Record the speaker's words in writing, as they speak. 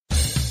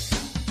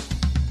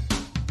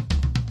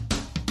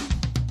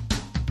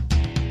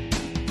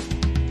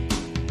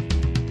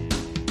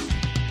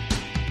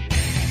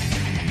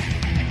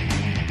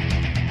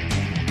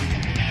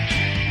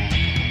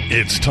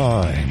It's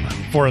time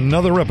for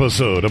another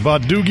episode of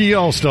Badugi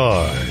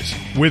All-Stars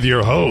with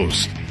your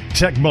host,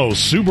 Tecmo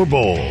Super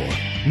Bowl,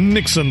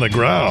 Nixon the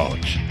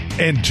Grouch,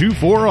 and 2-4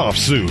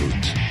 Offsuit.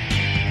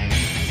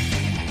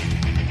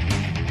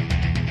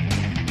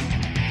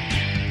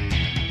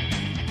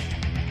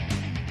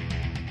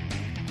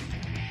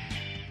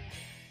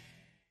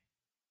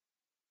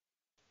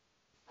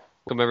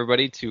 Welcome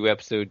everybody to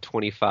episode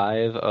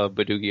 25 of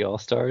Badugi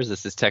All-Stars.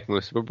 This is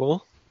Tecmo Super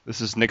Bowl.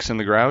 This is Nixon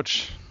the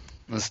Grouch.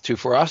 This is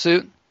 2-4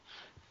 Offsuit.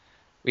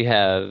 We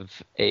have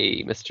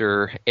a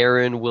Mr.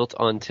 Aaron Wilt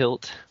on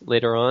Tilt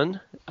later on.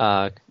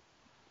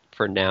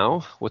 For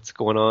now, what's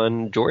going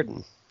on,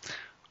 Jordan?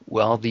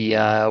 Well, the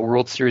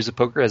World Series of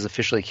Poker has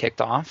officially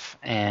kicked off,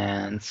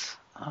 and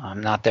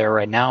I'm not there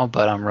right now,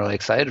 but I'm really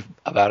excited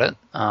about it.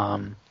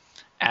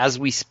 As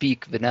we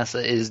speak,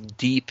 Vanessa is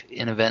deep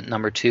in event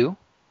number 2.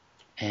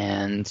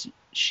 And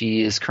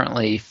she is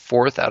currently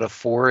 4th out of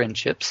 4 in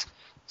chips.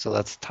 So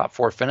that's top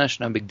 4 finish,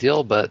 no big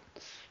deal, but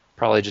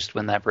probably just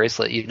win that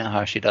bracelet. You know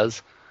how she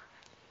does.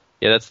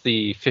 Yeah, that's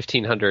the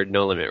 1500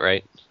 no limit,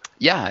 right?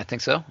 Yeah, I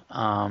think so.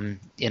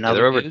 In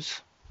other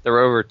news, there were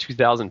over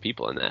 2,000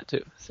 people in that,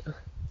 too. So.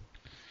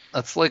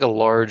 That's like a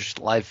large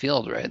live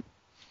field, right?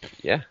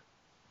 Yeah.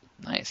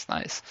 Nice.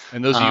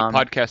 And those of you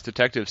podcast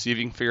detectives, see if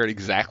you can figure out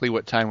exactly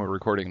what time we're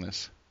recording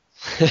this.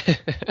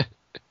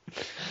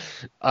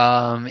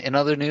 In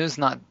other news,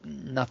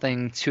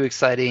 nothing too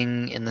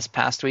exciting in this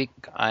past week.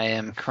 I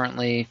am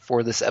currently,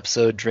 for this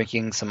episode,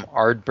 drinking some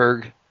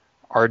Ardbeg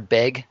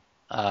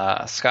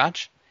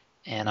scotch,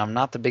 and I'm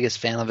not the biggest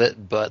fan of it,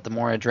 but the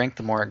more I drink,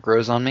 the more it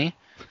grows on me.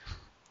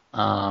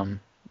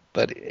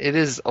 But it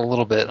is a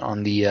little bit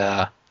on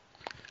the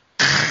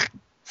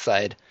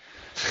side.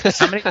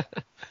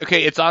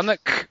 Okay, it's on the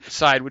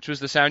side, which was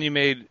the sound you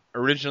made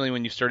originally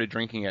when you started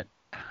drinking it.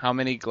 How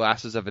many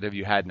glasses of it have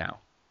you had now?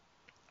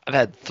 I've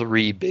had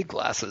 3 big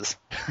glasses.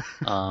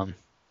 I'm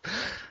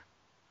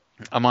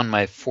on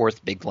my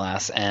 4th big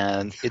glass,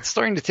 and it's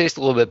starting to taste a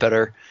little bit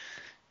better.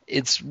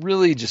 It's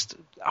really just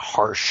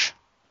harsh.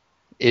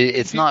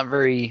 It's not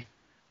very...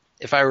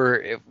 If I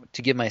were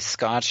to give my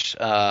Scotch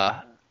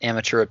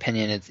amateur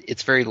opinion,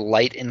 it's very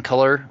light in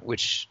color,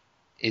 which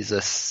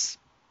is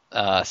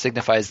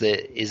signifies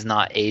that it is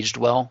not aged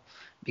well,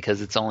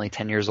 because it's only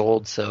 10 years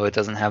old, so it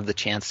doesn't have the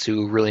chance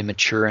to really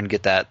mature and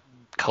get that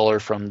color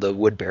from the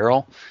wood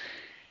barrel.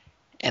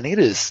 And it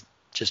is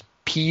just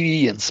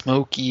peaty and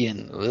smoky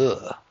and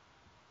ugh.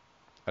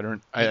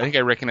 I think I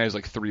recognize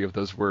like 3 of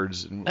those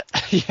words.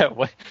 Yeah.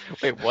 What?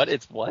 Wait. What?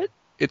 It's what?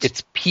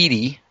 It's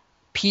peaty.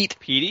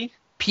 Peaty?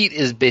 Peat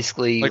is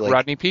basically like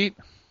Rodney Peat?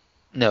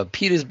 No,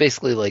 peat is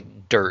basically like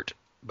dirt,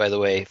 by the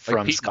way,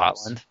 from like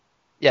Scotland. Moss.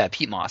 Yeah,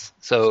 peat moss.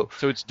 So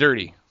it's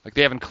dirty. Like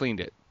they haven't cleaned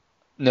it.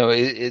 No,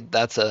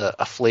 that's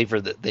a flavor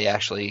that they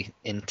actually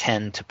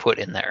intend to put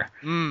in there.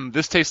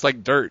 This tastes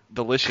like dirt.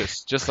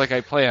 Delicious. Just like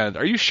I planned.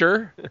 Are you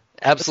sure?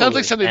 Absolutely. It sounds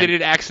like something they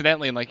did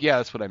accidentally, and like, yeah,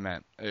 that's what I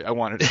meant. I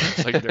wanted it to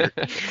taste like dirt.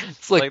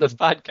 It's like the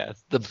podcast.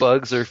 The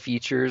bugs are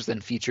features,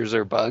 and features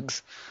are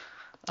bugs.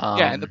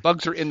 Yeah, and the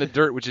bugs are in the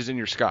dirt, which is in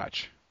your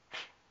scotch.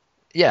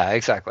 Yeah,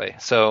 exactly.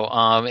 So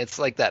it's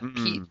like that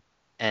peat.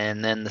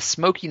 And then the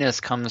smokiness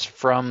comes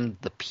from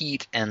the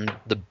peat and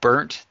the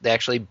burnt. They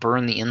actually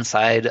burn the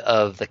inside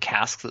of the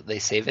cask that they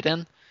save it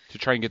in. To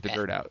try and get the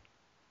dirt out.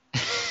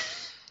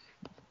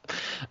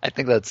 I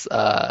think that's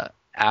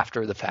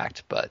after the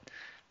fact, but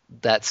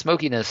that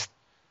smokiness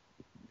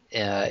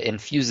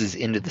infuses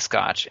into the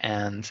scotch.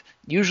 And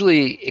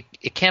usually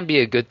it can be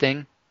a good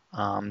thing.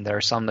 There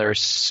are some that are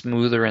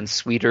smoother and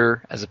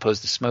sweeter as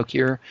opposed to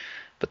smokier.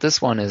 But this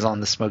one is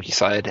on the smoky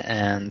side,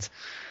 and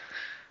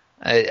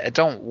I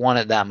don't want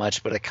it that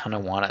much, but I kind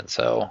of want it,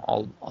 so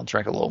I'll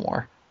drink a little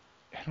more.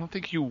 I don't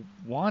think you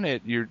want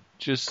it. You're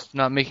just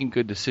not making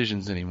good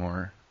decisions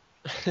anymore.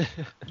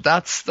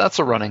 That's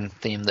a running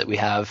theme that we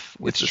have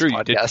with this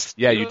podcast.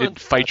 You did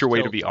fight your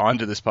way to be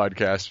onto this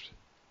podcast.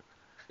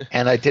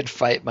 And I did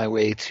fight my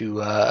way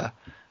to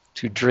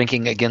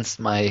drinking against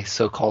my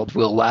so-called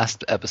will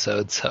last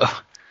episode, so...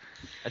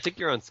 I think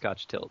you're on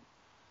Scotch Tilt.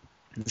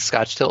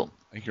 Scotch Tilt?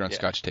 I think you're on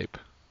Scotch Tape.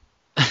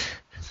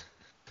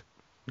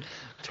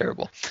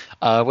 Terrible.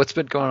 What's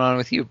been going on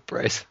with you,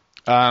 Bryce?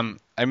 I'm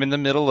in the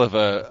middle of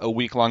a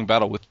week-long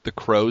battle with the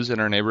crows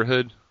in our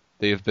neighborhood.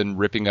 They have been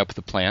ripping up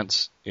the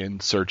plants in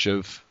search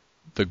of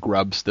the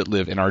grubs that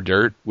live in our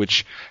dirt,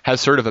 which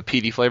has sort of a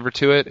peaty flavor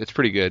to it. It's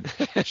pretty good.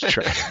 That's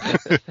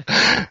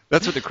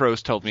what the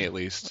crows told me, at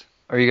least.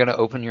 Are you going to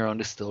open your own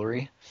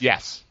distillery?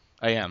 Yes,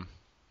 I am.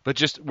 But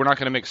we're not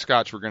going to make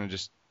scotch. We're going to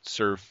just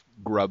serve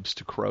grubs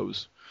to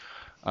crows.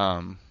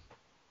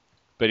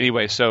 But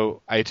anyway,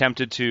 so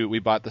we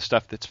bought the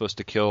stuff that's supposed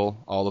to kill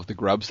all of the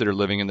grubs that are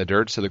living in the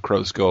dirt so the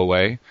crows go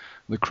away.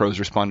 The crows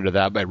responded to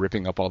that by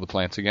ripping up all the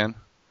plants again.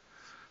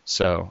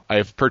 So I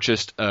have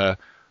purchased a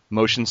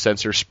motion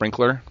sensor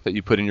sprinkler that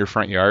you put in your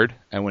front yard,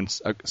 and when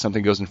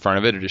something goes in front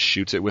of it, it just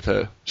shoots it with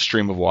a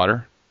stream of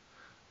water.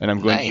 And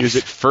I'm going to use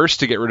it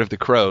first to get rid of the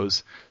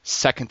crows,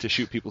 second to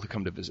shoot people who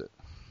come to visit.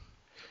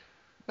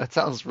 That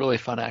sounds really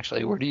fun,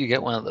 actually. Where do you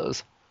get one of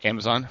those?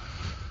 Amazon.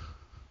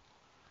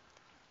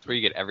 where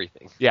you get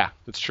everything. Yeah,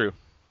 that's true.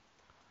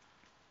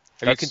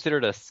 Have you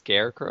considered a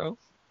scarecrow?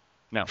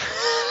 No.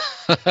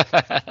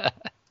 That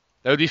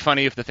would be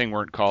funny if the thing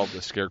weren't called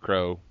the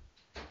Scarecrow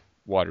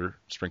water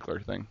sprinkler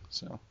thing.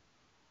 So,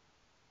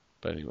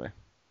 but anyway,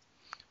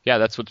 yeah,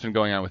 that's what's been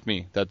going on with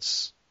me.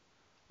 It's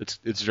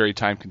very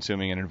time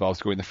consuming and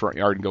involves going in the front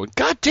yard and going,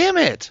 God damn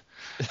it,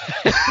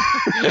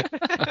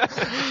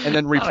 and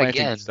then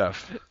replanting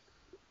stuff.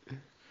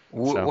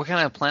 What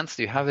kind of plants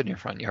do you have in your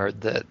front yard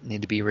that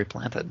need to be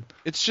replanted?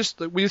 It's just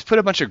we just put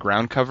a bunch of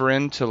ground cover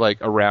in to like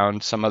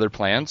around some other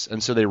plants,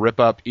 and so they rip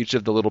up each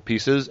of the little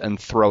pieces and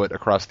throw it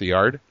across the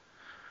yard.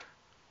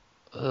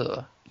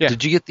 Ugh. Yeah.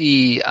 Did you get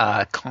the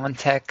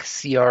Contec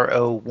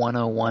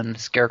CRO101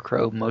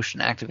 Scarecrow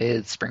motion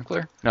activated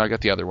sprinkler? No, I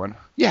got the other one.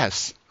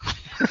 Yes.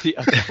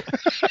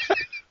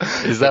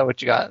 Is that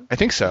what you got? I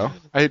think so.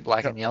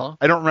 Black and yellow?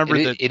 I don't remember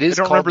It is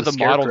I don't called remember the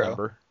the model Scarecrow.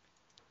 number.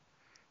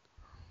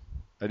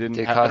 I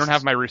I don't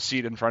have my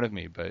receipt in front of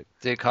me, but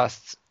It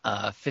costs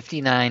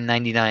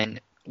 $59.99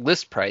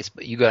 list price,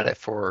 but you got it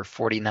for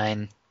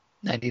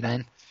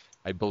 $49.99.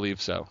 I believe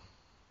so.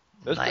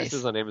 Those Nice.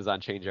 prices on Amazon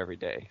change every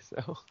day.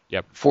 So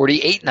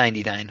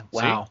 $48.99.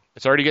 Wow. See?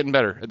 It's already getting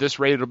better. At this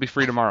rate, it'll be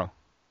free tomorrow.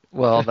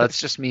 Well, that's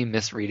just me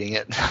misreading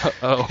it.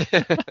 Oh.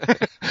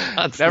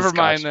 That's the Never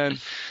mind Scotch. then.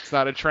 It's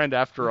not a trend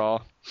after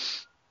all.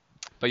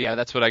 But yeah,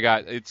 that's what I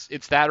got.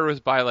 It's that, or it's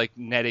buy like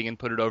netting and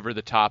put it over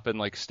the top and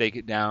like stake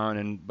it down.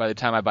 And by the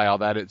time I buy all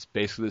that, it's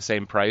basically the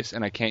same price.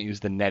 And I can't use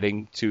the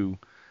netting to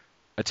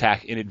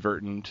attack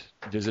inadvertent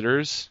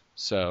visitors.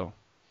 So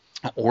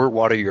Or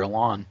water your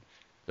lawn.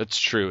 that's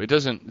true.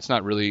 It's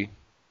not really.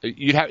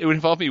 It would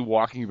involve me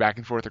walking back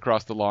and forth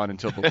across the lawn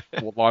until the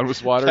lawn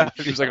was watered.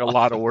 It seems like a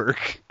lot of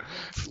work.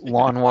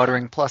 Lawn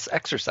watering plus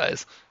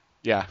exercise.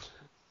 Yeah,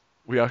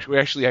 we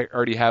actually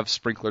already have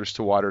sprinklers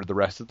to water the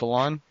rest of the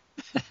lawn.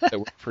 That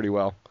work pretty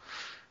well.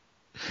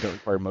 Don't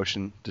require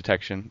motion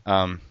detection.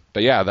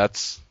 But yeah,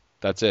 that's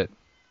it.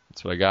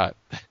 That's what I got.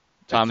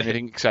 Tom,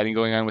 anything exciting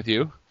going on with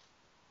you?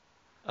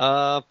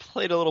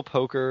 played a little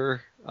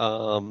poker.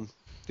 The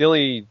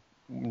only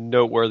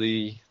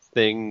noteworthy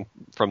thing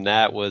from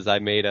that was I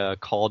made a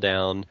call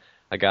down.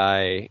 A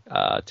guy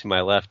to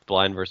my left,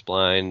 blind versus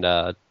blind,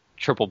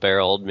 triple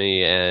barreled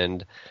me,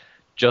 and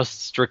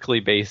just strictly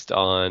based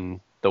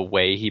on the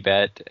way he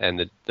bet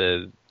and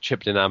the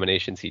chip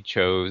denominations he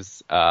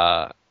chose,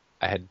 I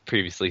had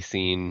previously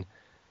seen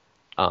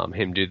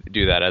him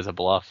do that as a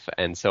bluff,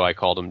 and so I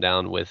called him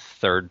down with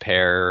third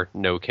pair,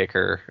 no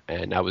kicker,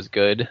 and I was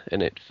good,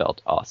 and it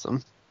felt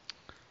awesome.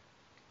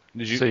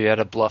 So you had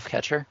a bluff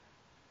catcher?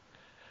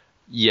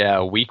 Yeah,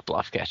 a weak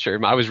bluff catcher.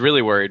 I was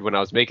really worried when I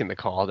was making the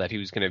call that he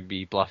was going to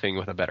be bluffing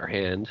with a better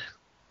hand.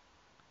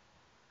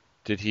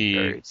 Did he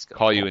Very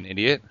call you an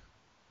idiot?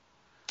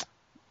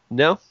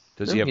 No.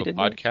 Does he have a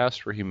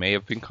podcast where he may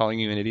have been calling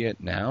you an idiot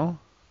now?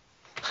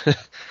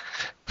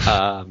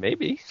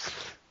 Maybe.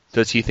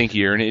 Does he think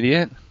you're an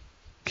idiot?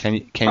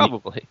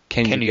 Probably.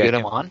 Can you get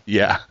him on?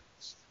 Yeah.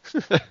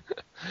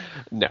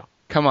 No.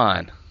 Come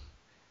on.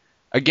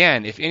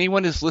 Again, if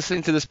anyone is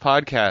listening to this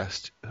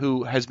podcast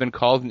who has been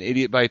called an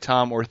idiot by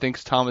Tom or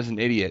thinks Tom is an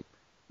idiot,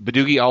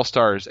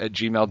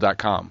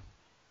 BadoogiAllStars@gmail.com.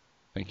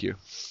 Thank you.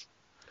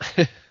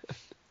 This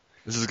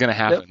is going to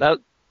happen.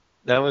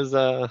 That was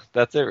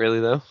that's it really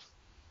though.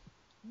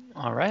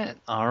 All right.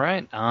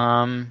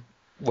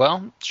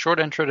 Well, short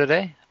intro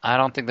today. I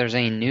don't think there's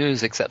any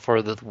news except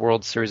for the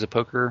World Series of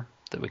Poker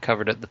that we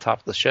covered at the top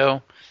of the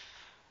show.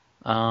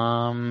 Do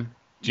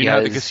you know how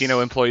the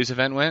casino employees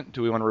event went?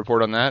 Do we want to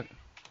report on that?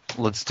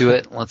 Let's do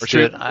it. Why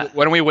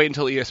don't we wait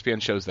until ESPN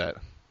shows that?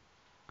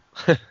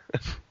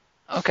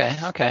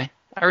 Okay.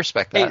 I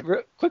respect that.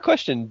 Hey, quick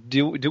question: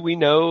 Do we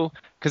know?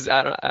 Because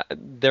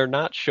they're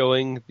not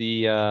showing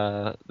the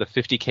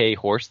 50K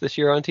horse this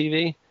year on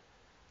TV.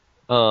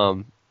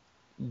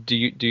 Do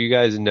you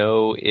guys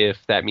know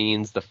if that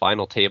means the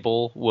final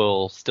table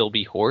will still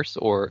be horse,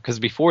 or because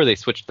before they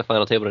switched the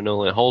final table to no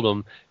limit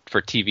hold'em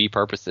for TV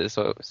purposes?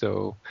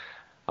 So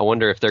I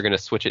wonder if they're going to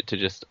switch it to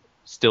just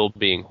still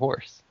being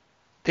horse.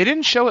 They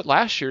didn't show it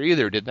last year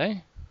either, did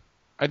they?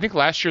 I think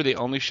last year they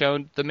only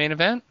showed the main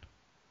event.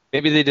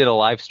 Maybe they did a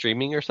live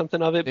streaming or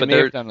something of it, They but may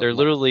have done they're it.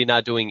 literally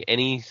not doing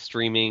any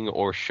streaming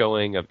or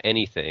showing of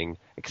anything.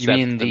 Except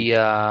You mean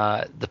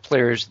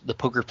the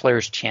Poker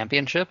Players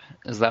Championship?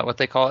 Is that what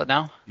they call it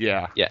now?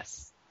 Yeah.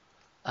 Yes.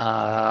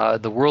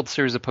 The World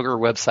Series of Poker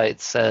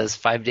website says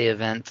 5-day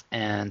event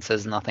and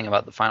says nothing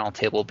about the final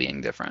table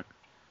being different.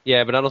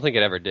 Yeah, but I don't think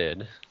it ever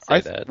did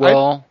say that.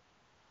 Well,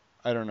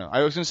 I don't know.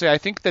 I was going to say, I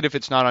think that if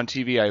it's not on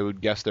TV, I would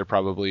guess they're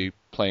probably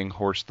playing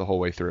horse the whole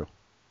way through.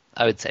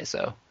 I would say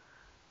so.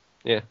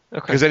 Yeah. Okay.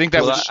 Because I think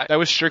that Well, that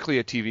was strictly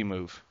a TV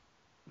move.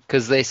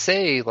 Because they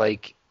say,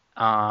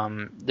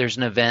 there's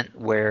an event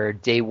where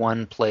day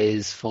 1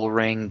 plays full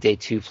ring, day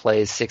 2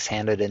 plays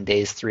six-handed, and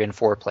days 3 and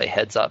 4 play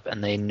heads up,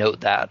 and they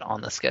note that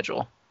on the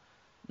schedule.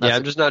 Yeah,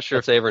 I'm just not sure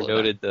if they ever cool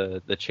noted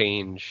the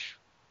change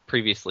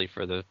previously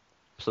for the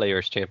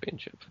Players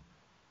Championship.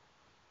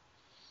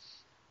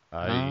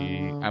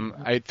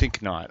 I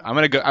think not. I'm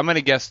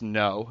gonna guess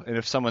no. And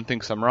if someone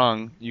thinks I'm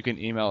wrong, you can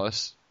email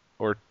us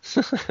or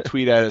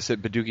tweet at us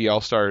at Badoogie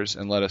All-Stars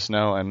and let us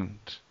know. And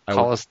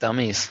Call us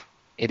dummies,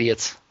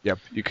 idiots. Yep,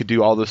 you could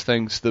do all those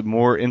things. The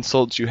more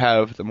insults you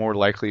have, the more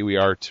likely we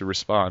are to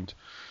respond.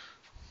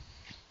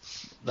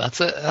 That's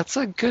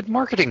a good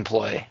marketing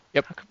ploy.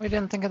 Yep. How come we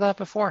didn't think of that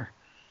before?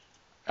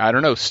 I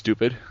don't know,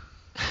 stupid.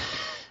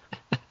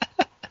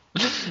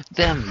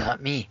 Them,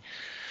 not me.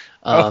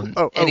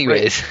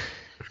 Anyways.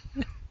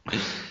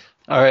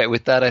 All right,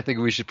 with that, I think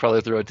we should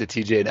probably throw it to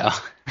TJ now.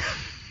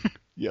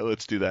 Yeah,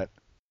 let's do that.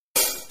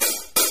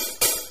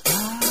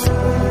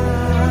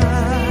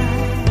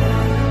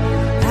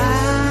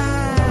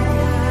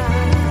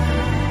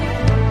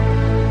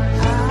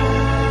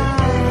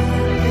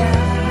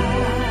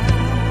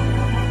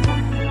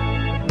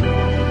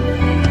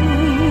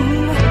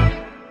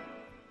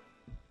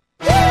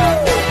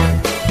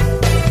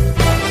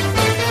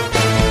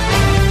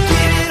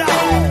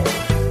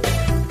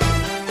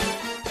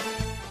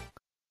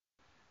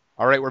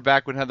 All right, we're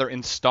back with another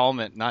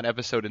installment, not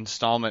episode,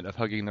 installment of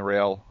Hugging the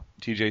Rail.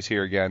 TJ's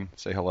here again.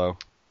 Say hello.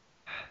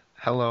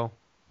 Hello.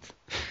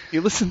 He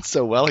listens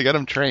so well. I got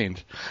him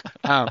trained.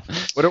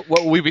 What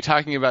will we be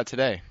talking about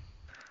today?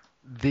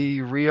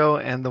 The Rio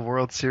and the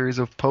World Series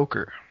of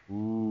Poker.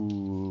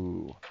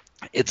 Ooh.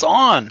 It's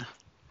on.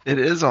 It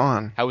is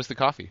on. How was the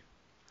coffee?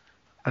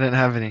 I didn't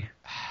have any.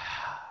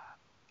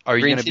 Are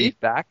you Green going to be tea?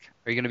 back?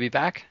 Are you going to be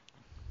back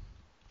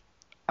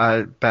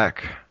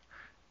Back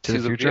to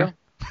the future. Rio?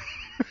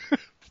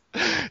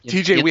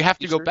 TJ, In we the have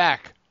to go future?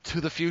 back to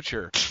the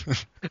future.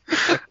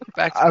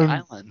 Back to the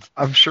island.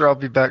 I'm sure I'll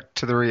be back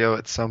to the Rio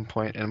at some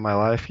point in my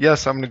life.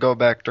 Yes, I'm going to go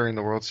back during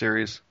the World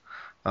Series.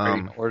 Are you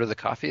going to order the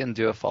coffee and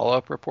do a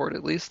follow-up report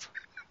at least?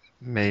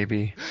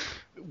 Maybe.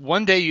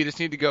 One day you just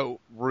need to go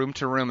room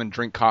to room and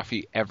drink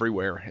coffee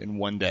everywhere in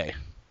one day.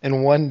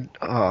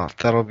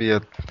 That'll be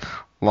a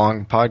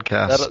long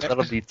podcast.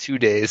 That'll be 2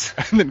 days.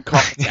 And then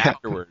coffee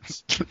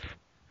afterwards.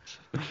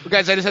 Well,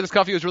 guys, I just had this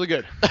coffee. It was really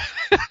good.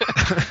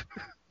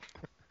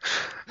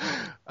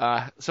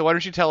 So why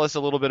don't you tell us a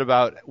little bit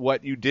about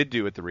what you did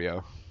do at the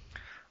Rio?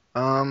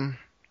 Well,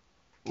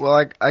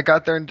 I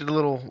got there and did a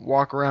little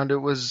walk around. It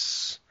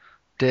was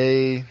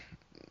day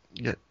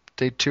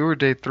 2 or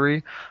day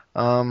 3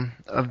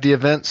 of the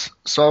events.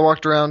 So I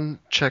walked around,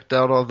 checked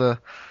out all the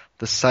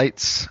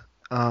sites.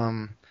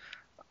 I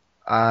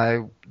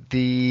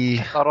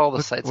thought all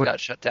the sites got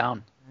shut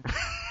down.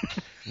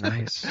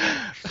 Nice.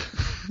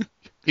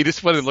 He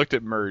just went and looked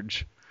at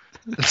Merge.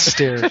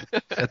 Stared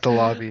at the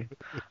lobby.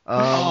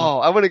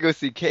 I want to go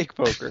see Cake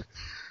Poker.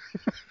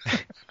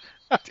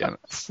 Damn it.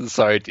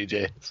 Sorry,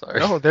 TJ. Sorry.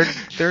 No,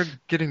 they're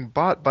getting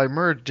bought by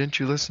Merge. Didn't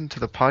you listen to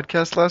the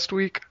podcast last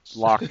week?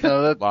 Lock.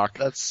 No, Lock.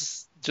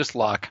 that's just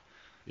lock.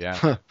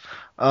 Yeah.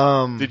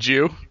 Did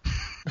you?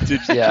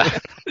 Yeah.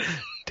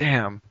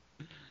 Damn.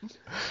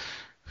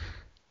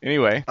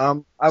 Anyway. I Saw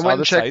went the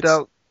and checked sites.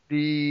 out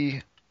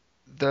the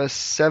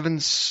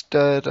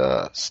 7-stud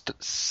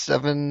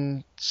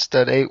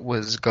 8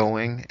 was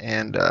going,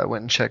 and I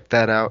went and checked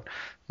that out.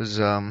 It was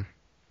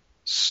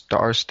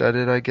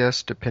star-studded, I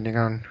guess, depending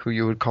on who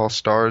you would call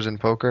stars in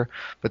poker.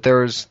 But that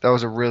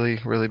was a really,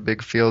 really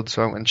big field,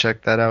 so I went and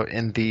checked that out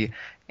in the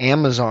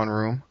Amazon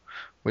room,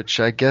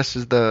 which I guess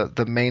is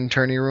the main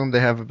tourney room.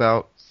 They have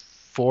about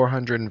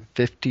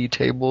 450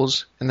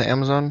 tables in the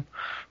Amazon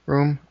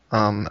room,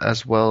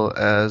 as well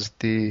as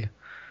the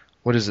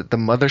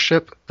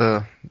mothership,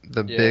 the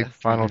big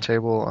final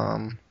table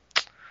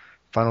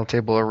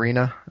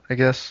arena, I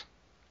guess.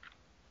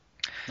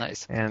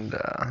 Nice. And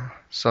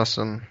saw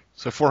some.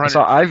 So I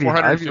saw Ivy.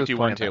 Ivy was 451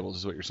 playing tables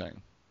is what you're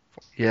saying.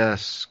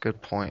 Yes,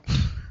 good point.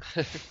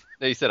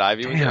 No, you said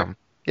Ivy was there? Damn.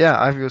 Yeah,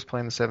 Ivy was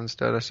playing the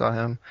 7-stud. I saw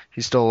him.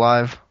 He's still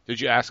alive.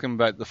 Did you ask him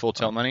about the full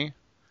tilt money?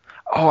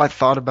 Oh, I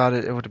thought about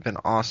it. It would have been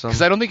awesome.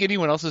 Because I don't think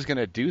anyone else is going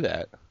to do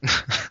that.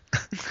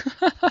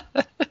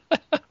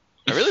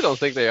 I really don't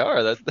think they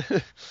are.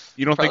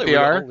 You don't think they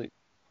are?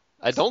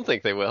 I don't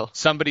think they will.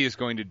 Somebody is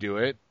going to do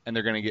it, and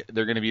they're going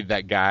to be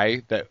that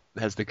guy that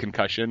has the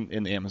concussion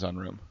in the Amazon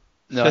room.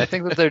 No, I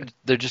think that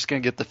they're just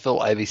going to get the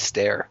Phil Ivey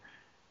stare.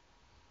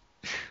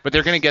 But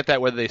they're going to get that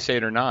whether they say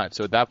it or not.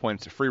 So at that point,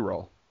 it's a free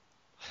roll.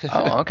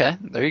 Oh, okay.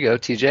 There you go,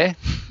 TJ.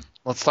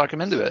 Let's talk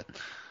him into it.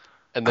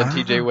 And then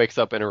TJ wakes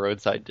up in a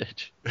roadside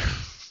ditch.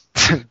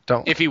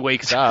 Don't. If he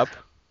wakes up.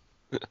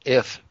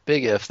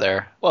 Big if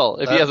there. Well,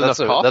 if he has enough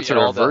coffee that's a in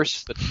all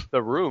reverse.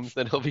 the rooms,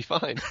 then he'll be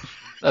fine.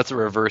 That's a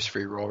reverse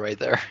free roll right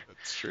there.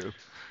 That's true.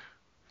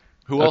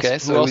 Who Okay,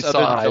 else? so Who else we other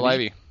saw than Phil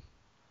Ivy. Ivey?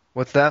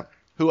 What's that?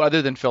 Who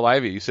other than Phil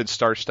Ivey? You said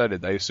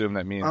star-studded. I assume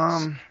that means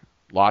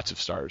lots of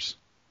stars.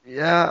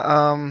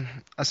 Yeah,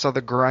 I saw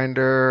the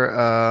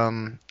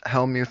Grinder.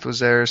 Helmuth was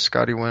there.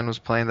 Scotty Wynn was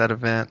playing that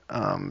event.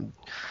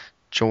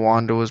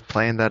 Jawanda was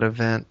playing that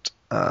event.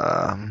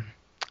 A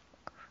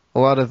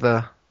lot of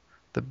the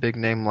big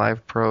name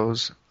live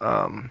pros.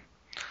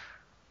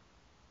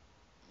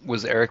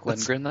 Was Eric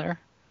Lindgren there?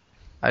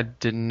 I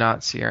did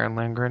not see Aaron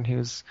Lindgren. He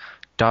was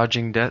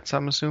dodging debts,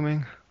 I'm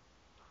assuming.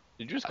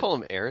 Did you just call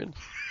him Aaron?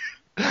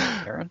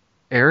 Aaron?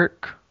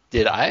 Eric?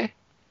 Did I?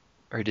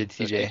 Or did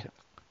TJ?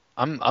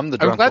 I'm the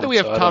drunk I'm glad that we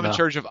one, have so I Tom don't in know.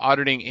 charge of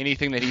auditing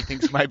anything that he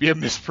thinks might be a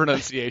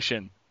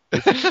mispronunciation.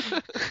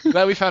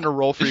 Glad we found a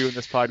role for you in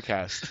this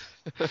podcast.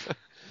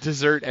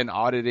 Dessert and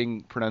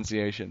auditing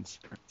pronunciations.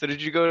 So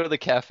did you go to the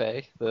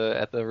cafe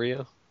at the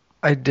Rio?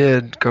 I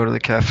did go to the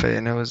cafe,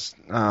 and it was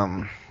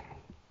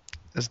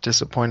as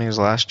disappointing as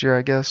last year,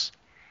 I guess.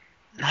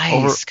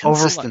 Nice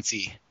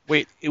consistency.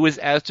 Wait, it was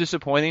as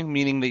disappointing,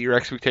 meaning that your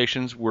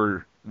expectations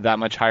were that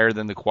much higher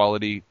than the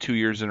quality 2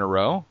 years in a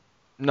row?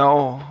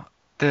 No,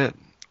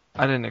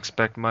 I didn't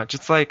expect much.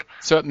 It's like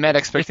So it met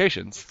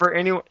expectations. for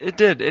anyone, it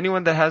did.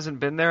 Anyone that hasn't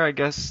been there, I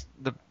guess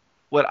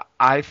what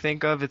I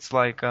think of, it's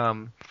like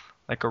a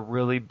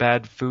really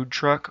bad food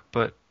truck,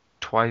 but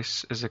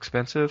twice as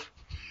expensive.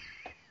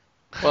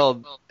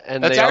 Well,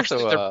 and That's they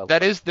actually also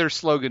that is their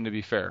slogan, to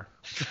be fair.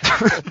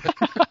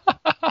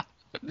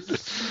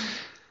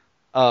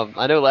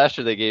 I know last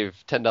year they gave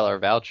 $10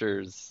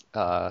 vouchers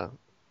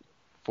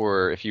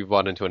for if you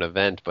bought into an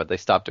event, but they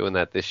stopped doing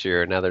that this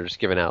year. Now they're just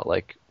giving out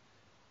like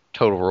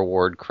total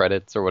reward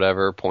credits or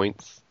whatever,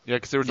 points. Yeah,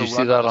 because there was Did a you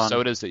run see that on on-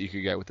 sodas that you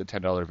could get with the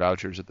 $10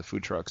 vouchers at the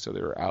food truck, so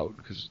they were out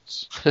because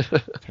it's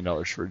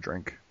 $10 for a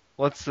drink.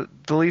 What's the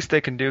least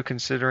they can do,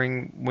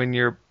 considering when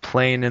you're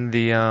playing in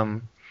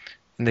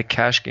the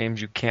cash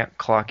games, you can't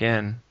clock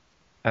in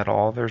at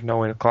all. There's no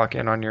way to clock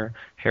in on your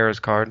Harris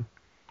card.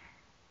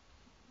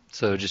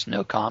 So just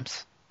no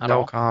comps at No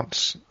all?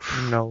 comps,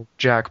 no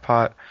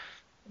jackpot,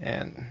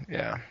 and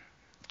yeah.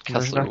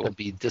 There's Kessler nothing. will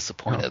be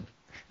disappointed.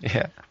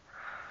 Yeah.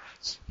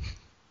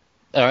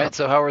 All right,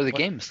 so how are the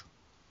games?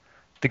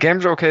 The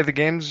games are okay. The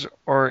games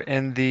are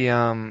in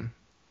the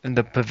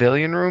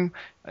pavilion room,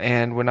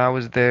 and when I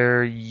was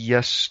there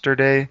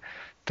yesterday,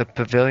 the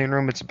pavilion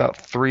room, it's about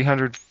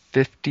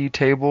 350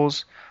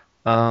 tables.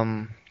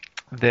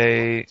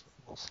 They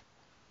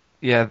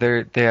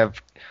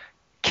have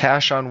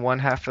cash on one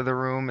half of the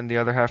room, and the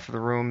other half of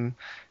the room,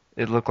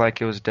 it looked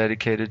like it was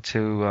dedicated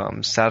to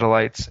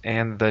satellites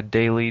and the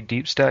daily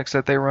deep stacks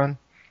that they run.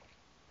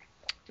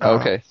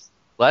 Okay.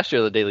 Last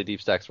year the daily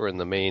deep stacks were in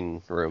the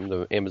main room,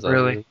 the Amazon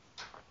Really? room.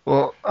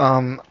 Well,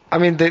 I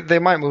mean, they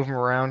might move them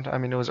around. I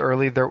mean, it was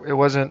early. It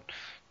wasn't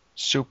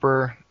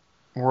super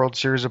World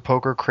Series of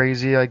Poker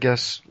crazy. I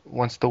guess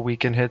once the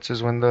weekend hits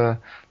is when the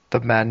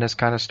madness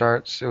kind of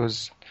starts. I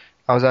was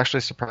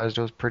actually surprised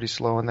it was pretty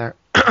slow in there.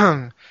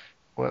 That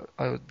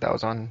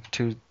was on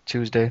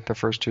Tuesday, the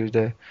first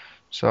Tuesday.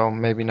 So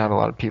maybe not a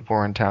lot of people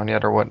were in town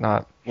yet or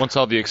whatnot. Once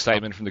all the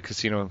excitement from the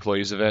casino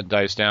employees event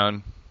dies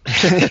down,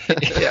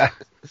 Yeah.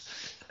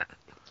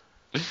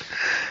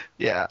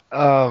 Yeah.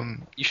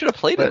 You should have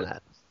played in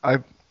But-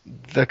 that.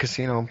 The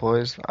casino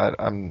employees.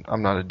 I'm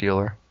not a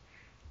dealer.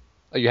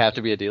 Oh, you have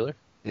to be a dealer?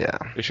 Yeah.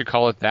 they should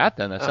call it that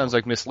then. That sounds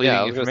like misleading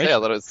Yeah, I was gonna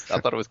information. say, I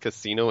thought it was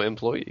casino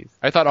employees.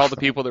 I thought all the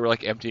people that were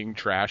like emptying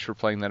trash were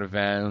playing that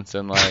event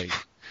and like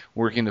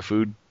working the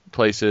food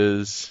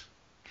places.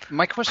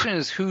 My question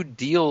is, who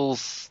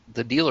deals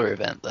the dealer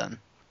event then?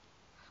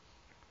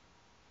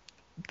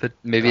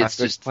 Maybe it's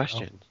Good just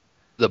question.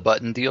 the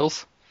button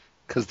deals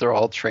because they're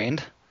all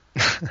trained.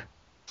 Yeah,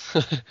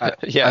 I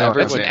don't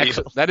That's everyone an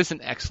deals. that is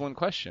an excellent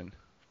question.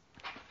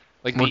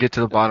 Like We'll get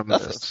to the bottom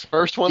of That's this. the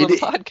first one on the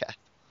It- podcast.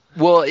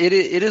 Well, it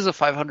is a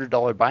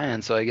 $500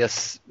 buy-in, so I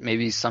guess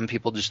maybe some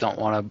people just don't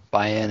want to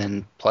buy in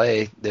and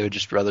play. They would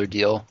just rather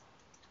deal.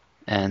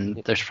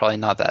 And there's probably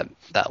not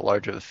that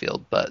large of a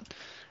field, but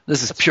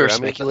this is That's pure true. I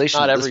mean, speculation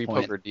not at this every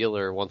point. poker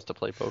dealer wants to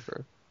play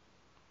poker.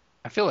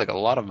 I feel like a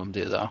lot of them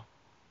do, though.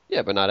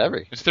 Yeah, but not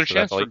every. it's their So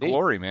chance that's all for you need.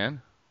 glory,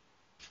 man.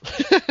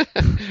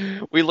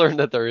 We learned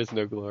that there is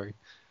no glory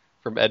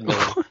from Ed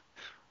Miller.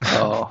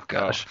 Oh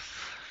gosh.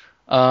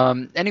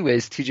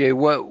 Anyways, TJ,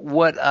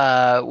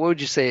 what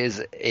would you say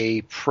is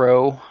a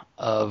pro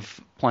of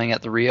playing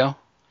at the Rio?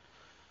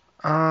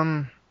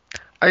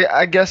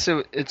 I guess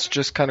it's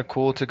just kind of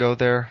cool to go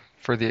there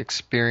for the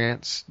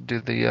experience, do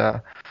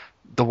the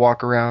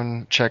walk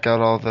around, check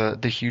out all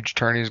the huge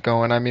tourneys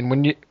going. I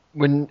mean,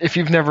 if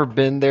you've never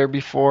been there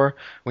before,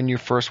 when you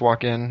first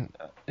walk in,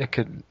 it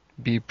could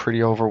be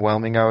pretty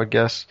overwhelming, I would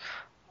guess.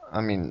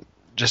 I mean,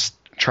 just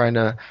trying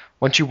to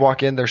once you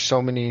walk in, there's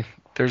so many.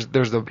 There's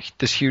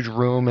this huge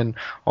room and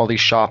all these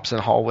shops and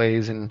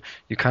hallways, and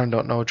you kind of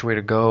don't know which way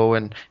to go.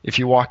 And if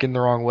you walk in the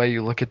wrong way,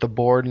 you look at the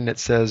board and it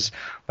says,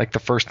 like, the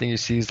first thing you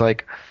see is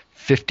like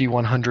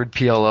 5100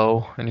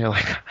 PLO, and you're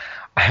like,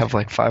 I have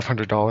like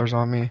 $500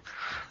 on me.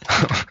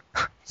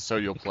 So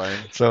you'll play.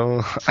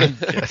 So I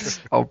guess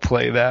I'll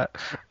play that.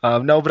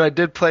 No, but I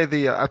did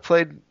play I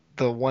played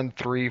the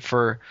 1-3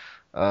 for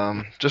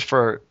just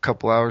for a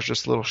couple hours,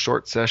 just a little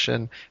short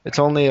session. It's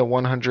only a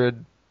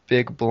 100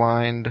 big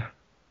blind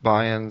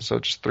buy-in, so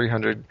just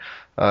 300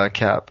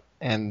 cap.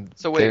 And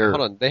So wait, hold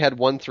on. They had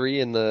 1-3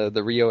 in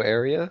the Rio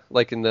area,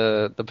 like in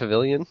the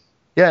pavilion.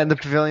 Yeah, in the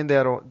pavilion they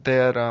had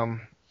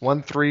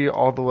 1-3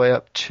 all the way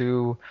up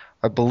to,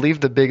 I believe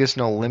the biggest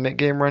no limit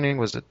game running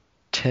was a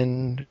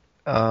 $10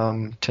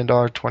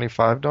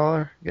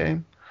 $25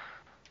 game.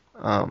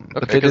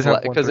 But Okay, they did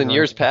have because in 1-3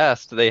 years running.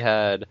 past they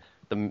had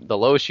the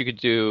lowest you could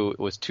do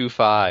was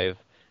 2-5,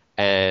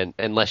 and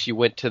unless you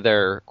went to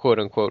their quote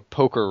unquote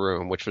poker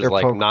room, which was Their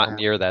like poker not room.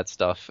 near that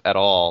stuff at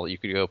all, you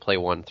could go play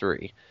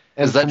 1-3.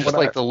 Is that from just what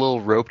like the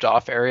little roped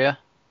off area?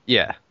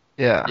 Yeah.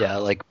 Yeah. Yeah,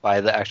 like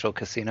by the actual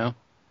casino.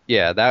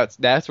 Yeah,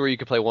 that's where you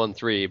could play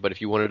 1-3, but if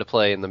you wanted to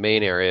play in the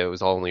main area, it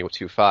was only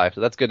 2-5.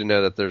 So that's good to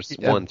know that there's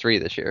Yeah. 1-3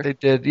 this year. They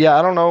did. Yeah,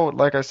 I don't know.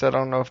 Like I said, I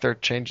don't know if they're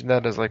changing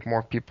that as like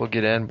more people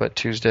get in. But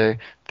Tuesday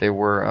they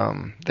were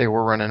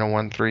running a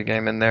 1-3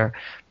 game in there.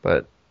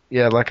 But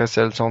yeah, like I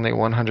said, it's only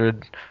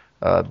 100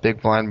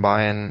 big blind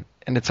buy-in,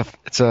 and it's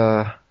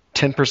a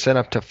 10%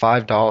 up to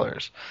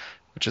 $5,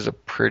 which is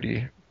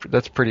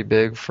that's pretty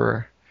big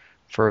for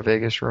a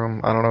Vegas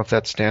room. I don't know if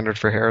that's standard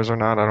for Harrah's or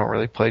not. I don't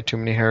really play too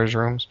many Harrah's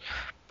rooms,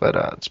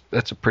 but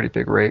it's a pretty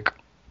big rake.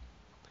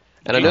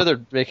 And I know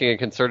they're making a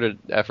concerted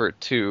effort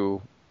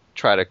to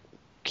try to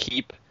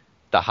keep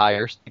the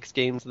higher stakes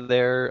games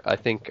there, I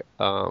think,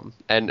 and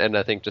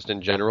I think just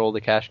in general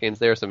the cash games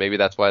there. So maybe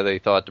that's why they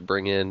thought to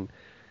bring in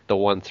the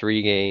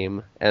 1-3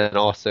 game and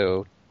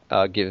also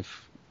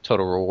give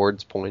total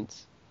rewards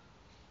points.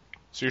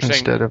 So you're saying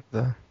Instead of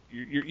the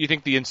you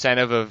think the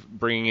incentive of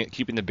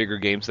keeping the bigger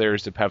games there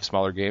is to have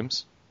smaller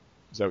games?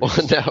 Is that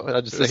what No,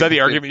 I just is that the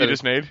argument you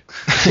just made?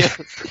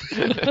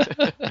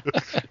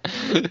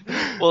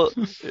 Well,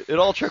 it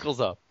all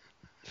trickles up.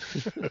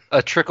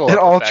 A trickle. It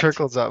all effect.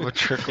 trickles up, a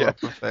trickle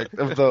up effect.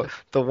 Of the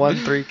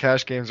 1-3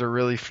 cash games are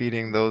really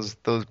feeding those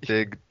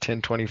big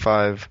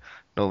 10-25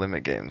 no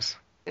limit games.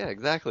 Yeah,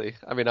 exactly.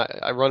 I mean,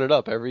 I run it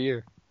up every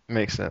year.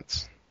 Makes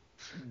sense.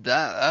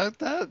 That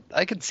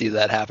I could see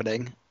that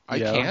happening. I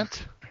you know?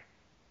 can't.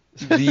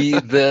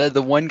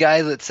 The one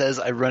guy that says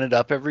I run it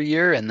up every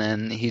year, and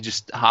then he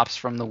just hops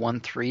from the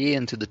 1-3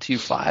 into the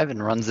 2-5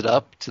 and runs it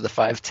up to the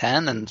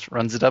 5-10 and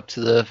runs it up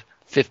to the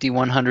 50,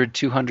 100,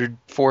 200,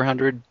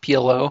 400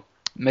 PLO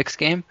mix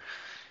game.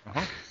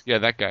 Uh-huh. Yeah,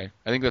 that guy.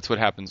 I think that's what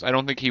happens. I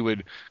don't think he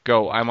would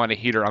go, I'm on a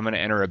heater, I'm going to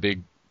enter a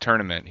big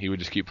tournament. He would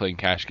just keep playing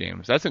cash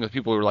games. That's the thing with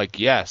people who are like,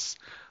 yes,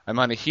 I'm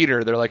on a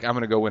heater. They're like, I'm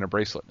going to go win a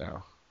bracelet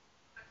now.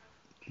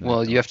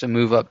 Well, you have to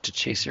move up to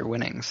chase your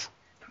winnings.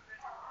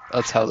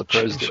 That's how the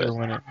pros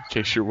do it.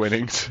 Chase your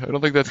winnings. I don't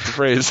think that's the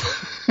phrase.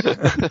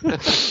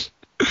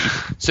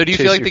 So do you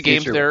Chase feel like your the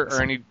games future there wins.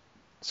 are any...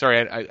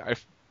 Sorry,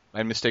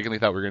 I mistakenly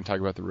thought we were going to talk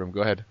about the room.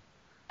 Go ahead.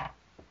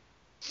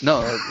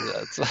 No,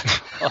 that's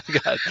oh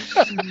god.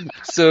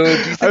 So, do you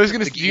think I was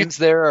gonna the say- games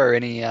there are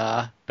any?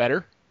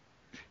 Better?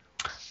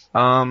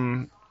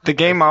 The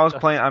game I was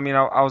playing, I mean,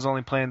 I was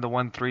only playing the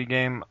 1-3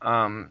 game.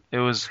 It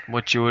was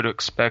what you would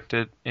expect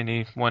at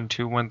any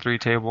 1-2, 1-3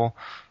 table.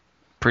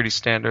 Pretty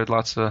standard,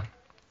 lots of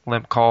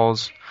limp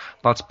calls,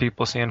 lots of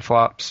people seeing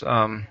flops.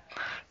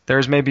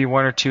 There's maybe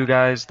one or two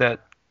guys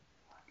that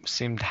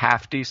seemed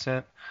half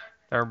decent.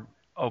 They're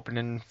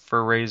opening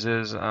for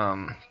raises,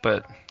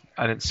 but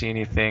I didn't see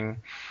anything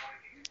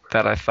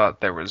that I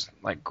thought there was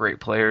like great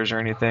players or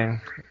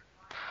anything.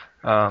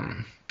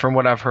 From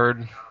what I've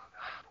heard,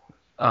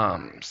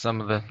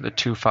 some of the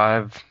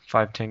 2-5,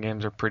 5-10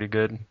 games are pretty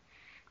good.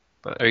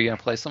 But Are you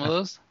gonna play some of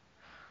those?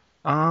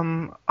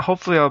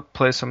 hopefully I'll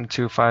play some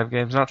 2-5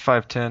 games, not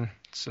 5-10.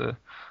 It's a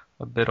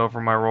bit over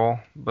my roll,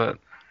 but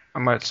I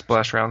might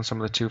splash around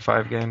some of the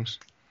 2-5 games.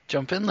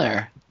 Jump in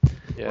there.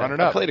 Yeah, Run it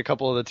I up. played a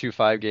couple of the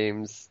 2-5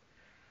 games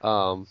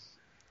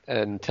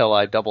until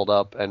I doubled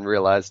up and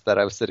realized that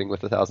I was sitting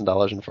with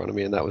 $1,000 in front of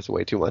me, and that was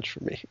way too much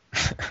for me.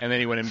 And then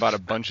he went and bought a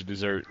bunch of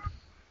dessert.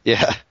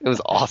 Yeah, it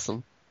was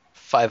awesome.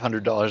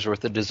 $500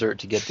 worth of dessert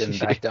to get him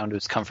back down to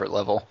his comfort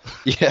level.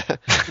 Yeah.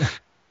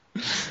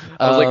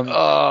 I was Um, like,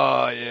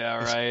 oh, yeah,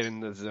 right, in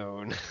the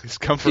zone. His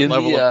comfort In the,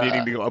 level of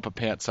needing to go up a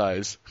pant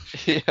size.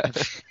 Yeah.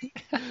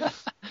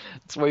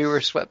 That's why you wear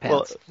sweatpants.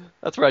 Well,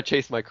 that's where I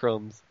chase my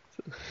crumbs.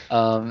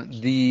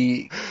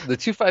 The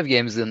 2-5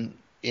 games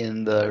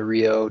in the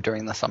Rio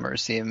during the summer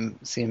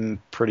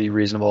seem pretty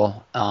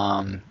reasonable.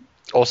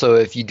 Also,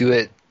 if you do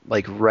it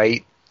like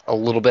right a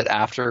little bit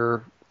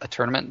after a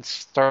tournament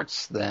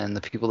starts, then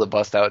the people that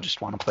bust out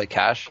just want to play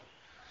cash,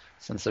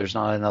 since there's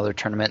not another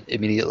tournament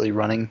immediately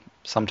running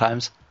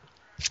sometimes.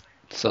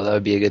 So that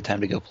would be a good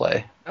time to go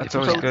play. That's If you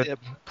always can. good to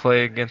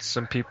play against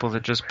some people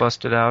that just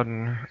busted out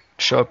and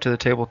show up to the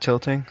table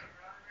tilting.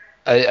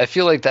 I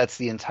feel like that's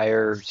the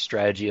entire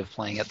strategy of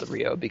playing at the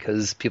Rio,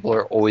 because people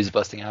are always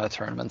busting out of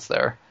tournaments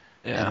there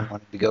and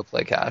wanting to go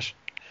play cash.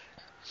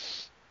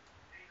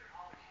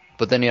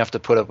 But then you have to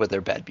put up with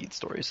their bad beat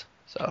stories.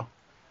 So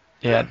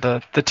Yeah,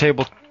 the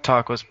table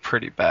talk was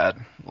pretty bad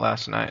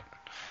last night.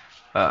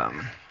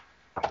 I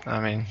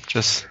mean,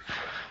 just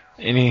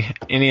any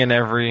and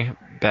every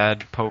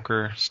bad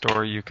poker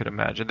story you could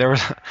imagine. There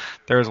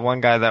was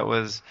one guy that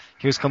was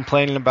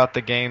complaining about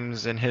the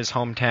games in his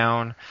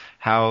hometown,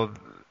 how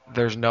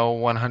there's no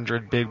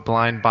 100 big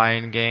blind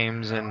buy-in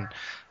games, and All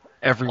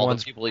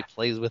everyone's the people he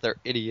plays with are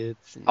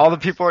idiots. all the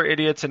people are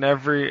idiots, and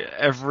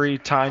every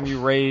time you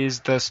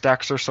raise, the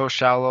stacks are so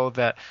shallow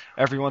that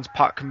everyone's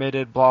pot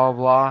committed, blah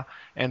blah blah.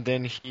 And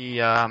then he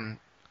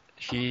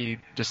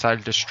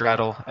decided to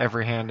straddle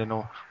every hand in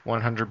a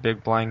 100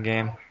 big blind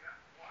game.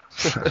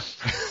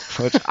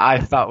 which I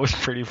thought was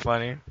pretty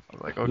funny. I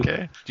was like,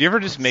 okay. Do you ever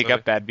just make So-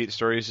 up bad beat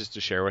stories just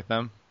to share with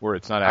them, where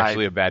it's not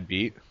actually a bad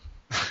beat?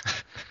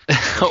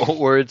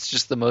 Or it's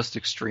just the most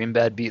extreme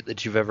bad beat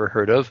that you've ever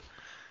heard of.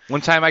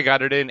 One time I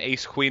got it in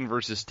Ace Queen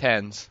versus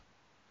tens.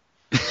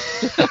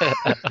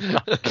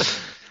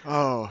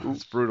 Oh,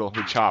 it's brutal.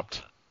 We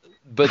chopped.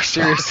 But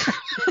seriously,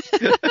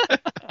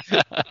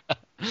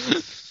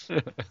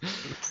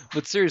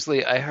 but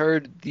seriously, I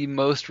heard the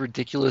most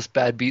ridiculous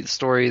bad beat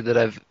story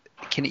that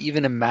can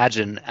even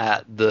imagine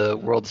at the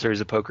World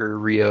Series of Poker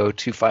Rio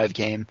 2-5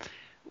 game,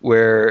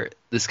 where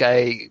this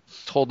guy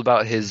told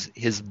about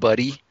his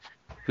buddy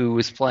who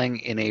was playing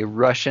in a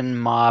Russian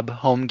mob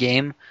home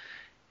game,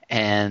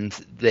 and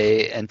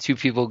two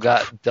people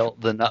got dealt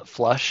the nut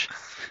flush,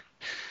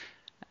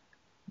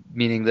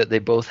 meaning that they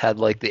both had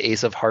like the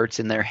ace of hearts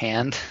in their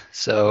hand.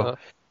 So,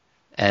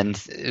 and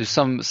it was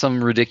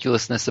some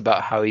ridiculousness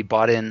about how he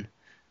bought in,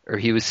 or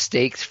he was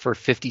staked for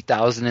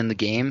 50,000 in the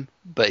game,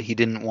 but he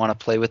didn't want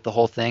to play with the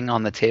whole thing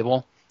on the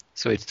table,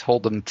 so he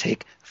told them to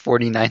take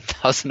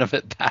 49,000 of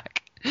it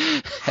back,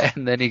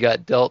 and then he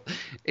got dealt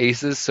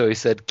aces, so he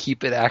said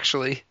keep it.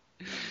 Actually,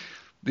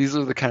 these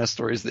are the kind of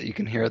stories that you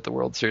can hear at the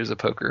World Series of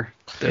Poker.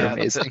 They're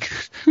amazing.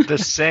 The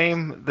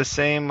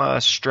same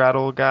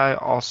straddle guy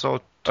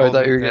also. Oh, I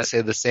thought you were going to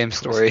say the same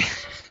story.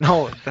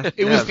 No,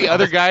 It was the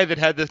other guy that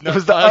had this. It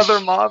was the other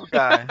mob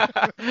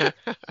guy.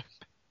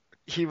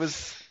 He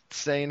was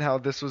saying how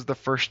this was the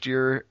first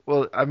year.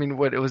 Well, I mean,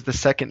 it was the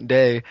second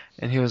day,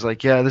 and he was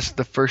like, "Yeah, this is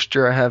the first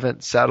year I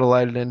haven't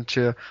satellited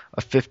into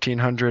a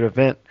 1500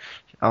 event."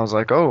 I was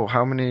like, "Oh,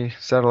 how many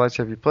satellites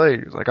have you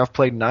played?" He was like, "I've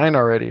played 9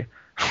 already."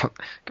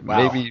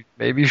 Wow.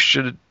 Maybe you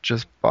should have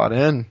just bought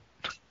in.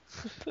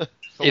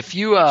 If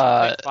you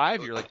Like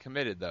 5, you're like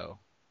committed though.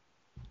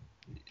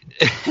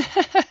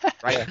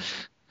 Right.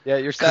 Yeah,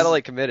 you're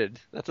satellite committed.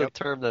 That's a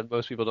term that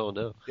most people don't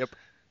know. Yep.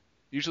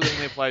 Usually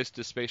only applies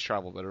to space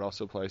travel, but it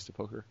also applies to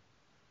poker.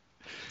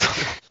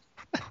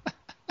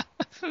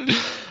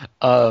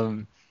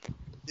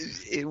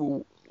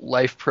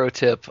 Life pro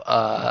tip: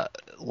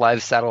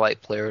 live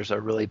satellite players are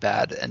really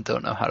bad and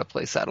don't know how to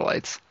play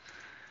satellites.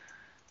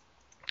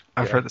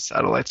 I've heard the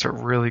satellites are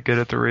really good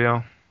at the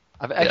Rio.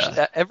 I've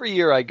actually every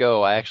year I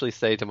go, I actually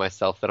say to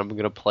myself that I'm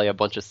going to play a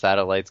bunch of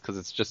satellites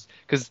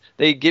because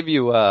they give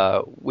you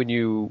when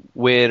you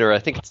win, or I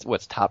think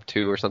it's top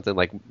 2 or something,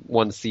 like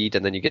 1 seat,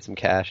 and then you get some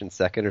cash in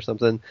second or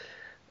something.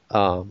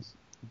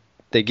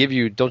 They give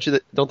you don't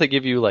they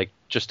give you like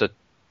just a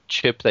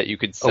chip that you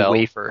could sell? A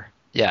wafer.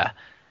 Yeah.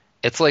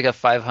 It's like a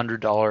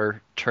 $500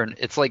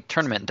 it's like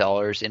tournament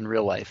dollars in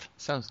real life.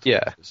 Sounds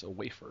Yeah. It's a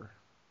wafer.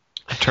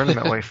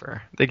 Tournament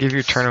wafer. They give you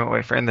a tournament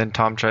wafer, and then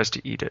Tom tries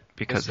to eat it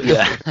because it's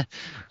Yeah.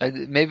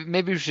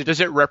 Maybe we should.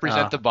 Does it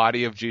represent the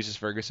body of Jesus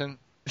Ferguson?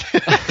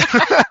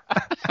 Nice.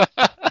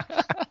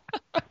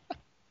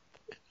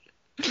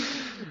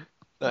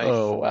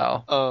 Oh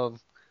wow.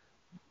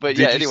 But Did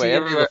yeah, you anyway, see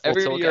any of the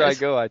every Full Tilt year I guys?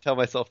 go, I tell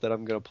myself that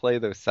I'm going to play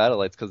those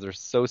satellites because they're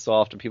so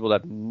soft and people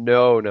have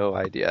no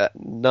idea,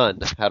 none,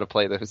 how to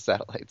play those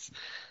satellites.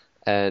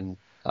 And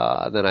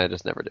then I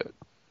just never do it.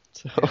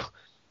 So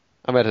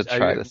I might have to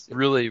try this.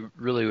 Really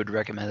would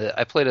recommend it.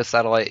 I played a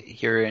satellite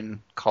here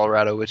in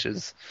Colorado, which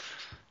is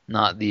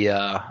not the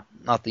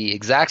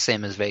exact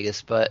same as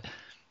Vegas, but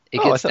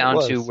it Oh, I gets thought it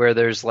down to was. where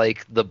there's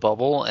like the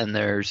bubble and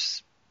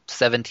there's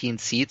 17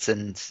 seats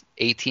and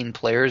 18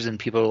 players and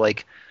people are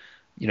like,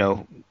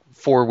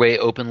 4-way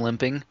open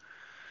limping.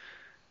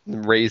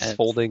 Rays And-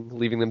 folding,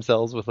 leaving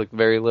themselves with like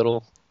very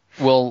little.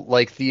 Well,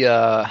 like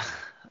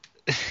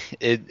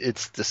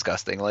it's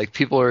disgusting. Like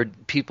people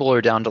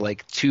are down to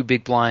like 2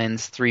 big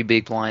blinds, 3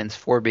 big blinds,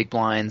 4 big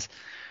blinds,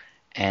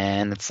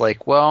 and it's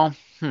like, well,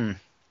 I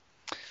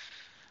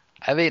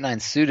have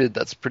 8-9 suited.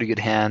 That's a pretty good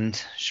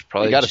hand. Should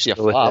probably You gotta just see a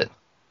go with flop. it.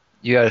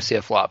 You got to see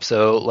a flop.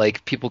 So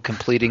like people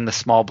completing the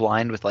small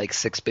blind with like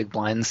 6 big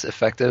blinds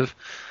effective,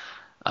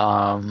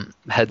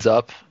 heads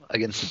up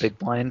against the big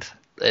blind.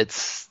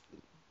 It's,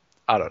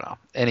 I don't know.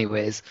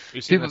 Anyways,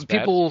 You seen that's bad?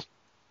 people,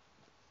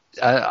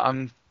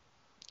 I'm,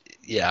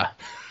 yeah.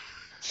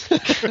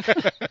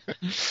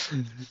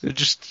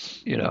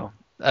 Just,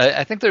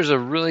 I think there's a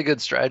really good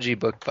strategy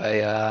book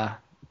by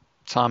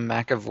Tom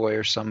McAvoy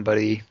or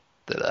somebody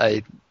that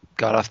I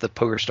got off the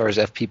PokerStars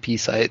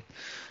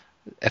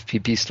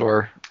FPP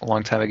store a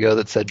long time ago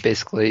that said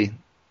basically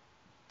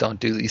don't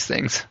do these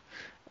things,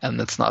 and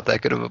that's not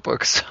that good of a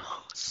book. So.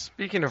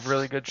 Speaking of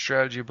really good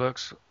strategy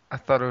books, I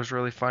thought it was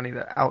really funny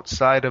that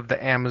outside of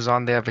the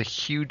Amazon, they have a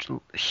huge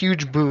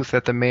booth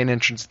at the main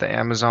entrance of the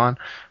Amazon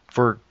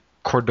for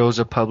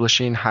Cordoza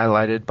Publishing,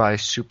 highlighted by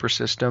Super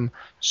System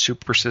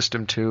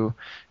 2,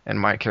 and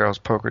Mike Carroll's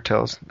Poker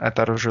Tales. I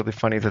thought it was really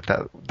funny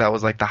that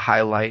was like the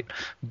highlight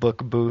book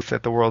booth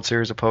at the World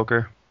Series of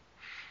Poker.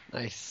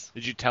 Nice.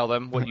 Did you tell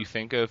them what you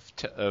think of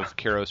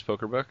Caro's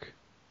poker book?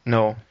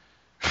 No,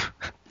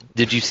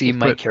 Did you see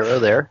Mike Caro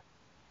there?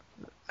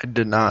 I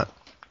did not.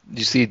 Did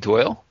you see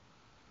Doyle?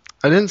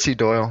 I didn't see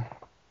Doyle.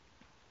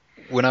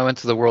 when I went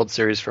to the World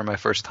Series for my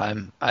first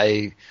time,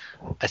 I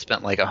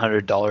spent like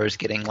 $100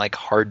 getting like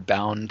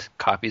hardbound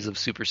copies of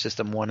Super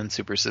System 1 and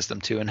Super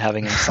System 2 and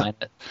having him sign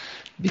it,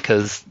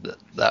 because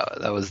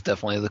that was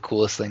definitely the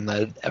coolest thing that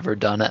I'd ever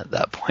done at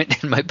that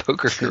point in my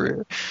poker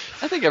career.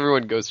 I think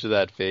everyone goes through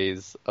that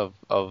phase of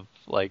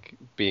like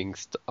being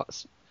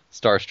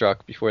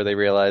starstruck before they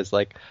realize,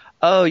 like,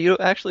 oh, you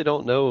actually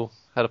don't know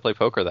how to play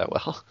poker that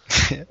well.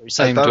 You're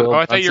saying I thought- Doyle Oh,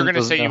 I thought you were Brunson going to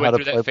doesn't say you know went how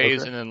through to that play phase,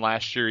 poker? and then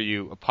last year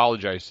you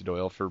apologized to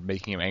Doyle for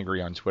making him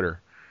angry on Twitter.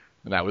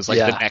 And that was like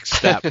Yeah. the next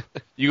step.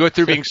 You go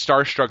through being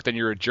starstruck, then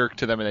you're a jerk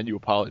to them, and then you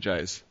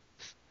apologize.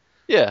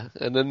 Yeah,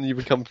 and then you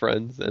become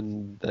friends,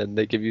 and then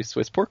they give you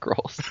Swiss pork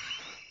rolls.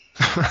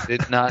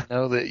 Did not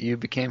know that you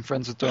became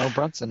friends with Doyle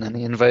Brunson and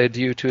he invited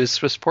you to his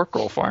Swiss pork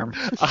roll farm.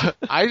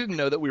 I didn't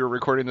know that we were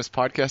recording this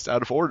podcast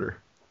out of order.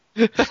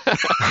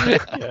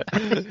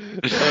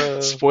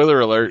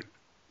 Spoiler alert.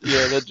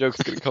 Yeah, that joke's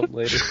gonna come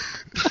later.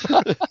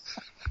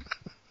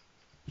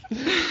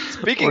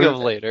 Speaking of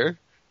later,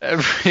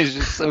 Everybody's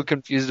just so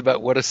confused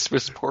about what a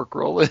Swiss pork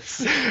roll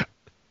is.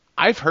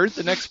 I've heard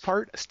the next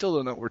part. I still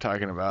don't know what we're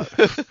talking about.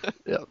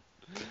 Yep.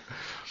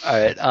 All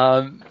right.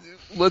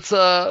 Let's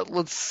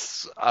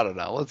I don't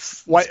know.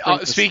 Let's Why, bring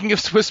this- speaking of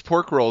Swiss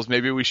pork rolls,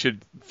 maybe we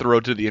should throw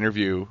to the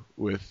interview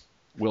with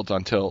Wilt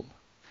on Tilt.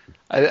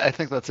 I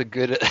think that's a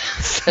good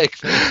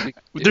segment.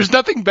 There's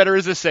nothing better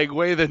as a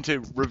segue than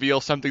to reveal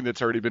something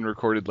that's already been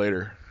recorded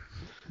later.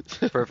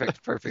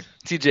 Perfect.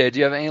 TJ, do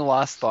you have any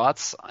last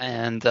thoughts?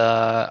 And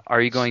are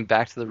you going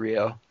back to the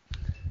Rio?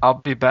 I'll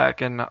be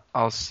back and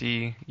I'll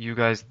see you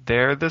guys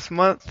there this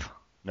month.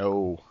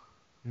 No,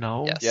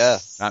 No. Yes.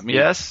 yes, not me.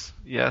 Yes.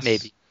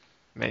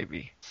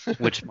 Maybe.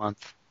 Which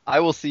month? I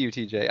will see you,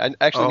 TJ. I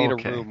actually need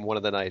Okay. a room one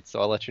of the nights, so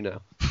I'll let you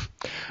know.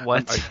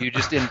 What? Are you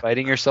just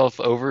inviting yourself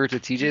over to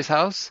TJ's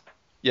house?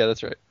 Yeah,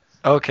 that's right.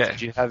 Okay.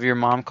 Did you have your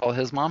mom call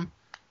his mom?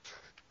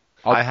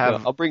 I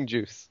have. I'll bring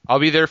juice. I'll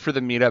be there for the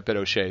meetup at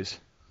O'Shea's.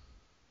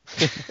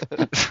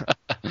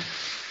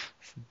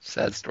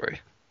 Sad story.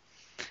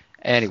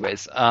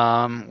 Anyways,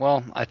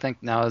 well, I think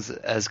now is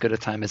as good a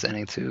time as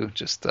any to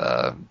just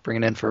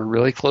bring it in for a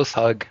really close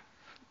hug.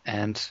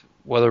 And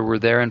whether we're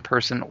there in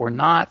person or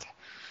not,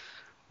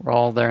 we're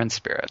all there in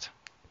spirit.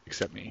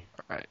 Except me.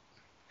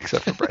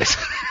 Except for Bryce.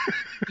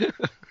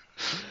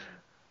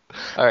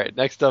 All right,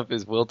 next up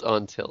is Wilt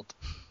on Tilt.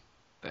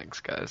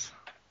 Thanks, guys.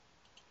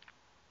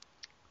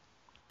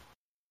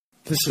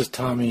 This is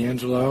Tommy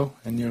Angelo,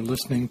 and you're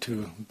listening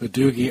to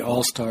Badoogie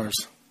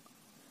All-Stars.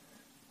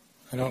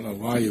 I don't know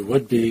why you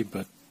would be,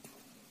 but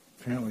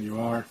apparently you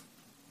are.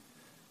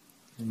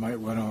 You might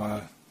want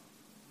to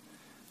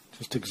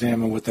just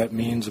examine what that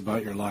means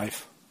about your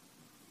life.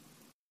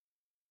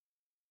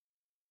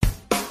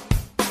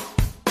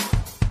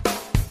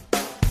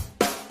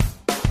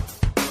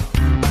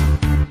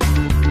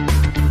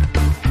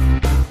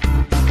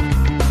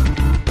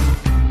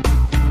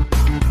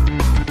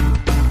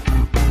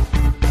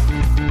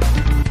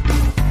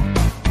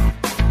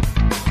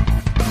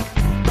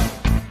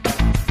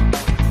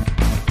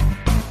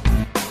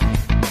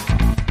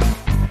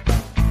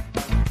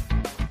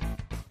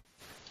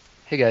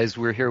 Hey guys,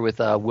 we're here with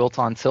Wilt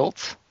on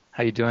Tilt.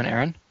 How you doing,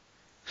 Aaron?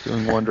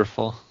 Doing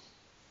wonderful.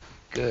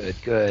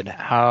 Good.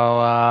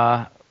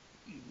 How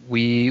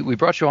we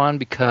brought you on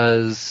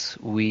because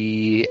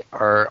we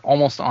are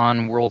almost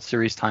on World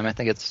Series time. I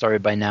think it's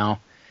started by now,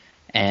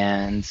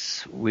 and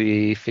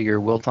we figure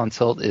Wilt on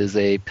Tilt is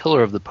a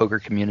pillar of the poker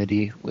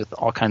community with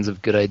all kinds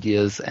of good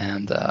ideas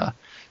and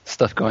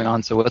stuff going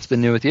on. So, what's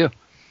been new with you?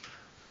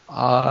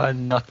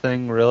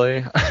 Nothing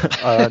really.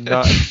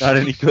 Not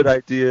any good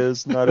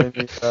ideas. Not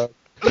any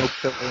no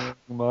killing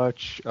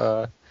much.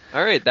 All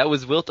right, that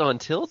was Wilt on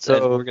Tilt. and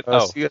So we're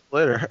gonna, see you guys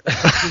later.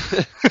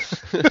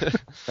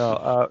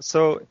 No,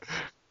 so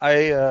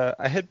I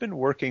had been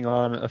working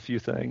on a few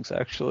things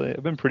actually.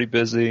 I've been pretty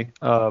busy,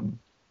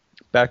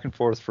 back and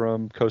forth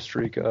from Costa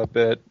Rica a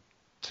bit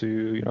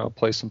to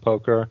play some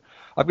poker.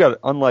 I've got,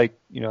 unlike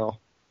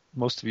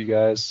most of you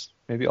guys,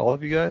 maybe all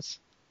of you guys,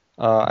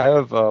 I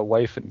have a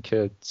wife and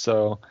kid,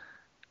 so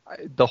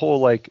the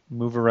whole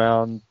move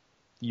around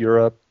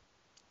Europe,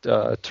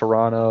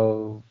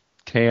 Toronto,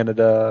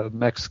 Canada,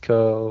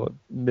 Mexico,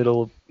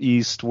 Middle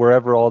East,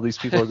 wherever all these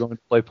people are going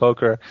to play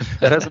poker,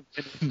 that hasn't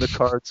been in the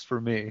cards for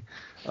me.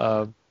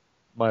 My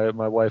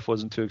wife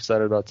wasn't too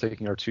excited about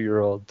taking our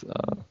 2-year-old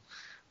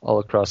all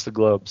across the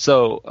globe.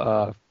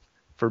 So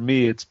for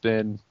me, it's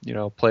been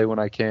play when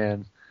I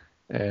can,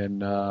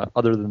 and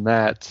other than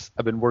that,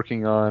 I've been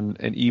working on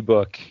an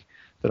ebook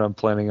that I'm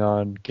planning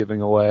on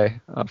giving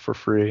away for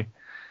free.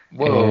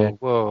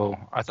 Whoa!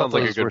 I thought Sounds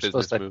like a those good were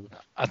business supposed to. move.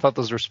 I thought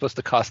those were supposed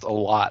to cost a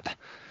lot.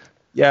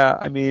 Yeah,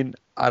 I mean,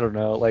 I don't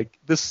know.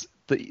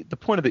 The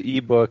point of the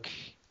ebook,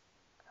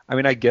 I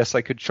mean, I guess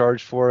I could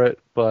charge for it,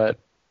 but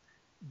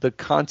the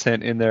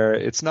content in there,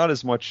 it's not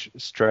as much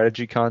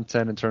strategy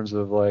content in terms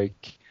of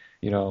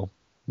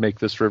make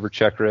this river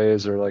check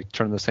raise or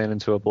turn this hand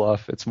into a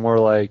bluff. It's more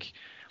like,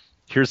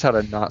 here's how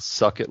to not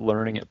suck at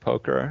learning at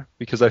poker,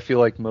 because I feel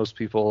like most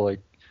people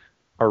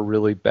are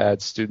really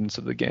bad students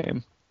of the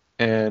game.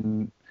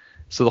 And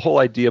so the whole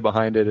idea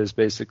behind it is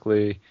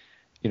basically,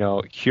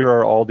 here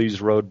are all these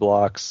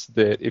roadblocks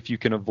that if you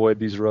can avoid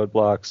these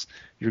roadblocks,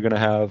 you're going to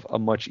have a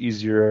much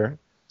easier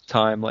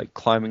time like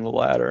climbing the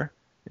ladder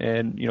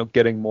and,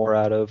 getting more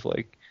out of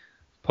like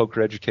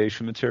poker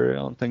education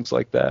material and things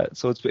like that.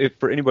 So it's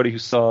for anybody who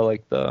saw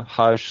like the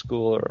High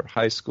School or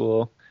High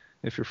School,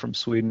 if you're from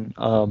Sweden,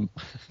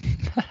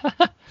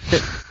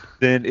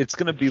 then it's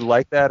going to be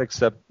like that,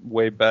 except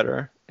way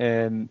better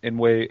and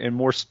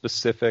more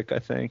specific, I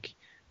think,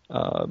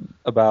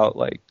 about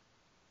like,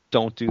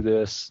 don't do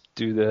this,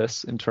 do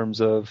this in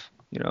terms of,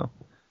 wow,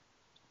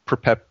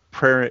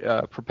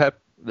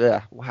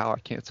 I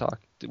can't talk.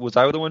 Was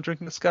I the one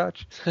drinking the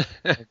scotch?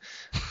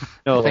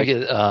 No, I think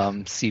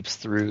it seeps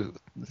through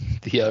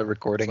the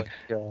recording.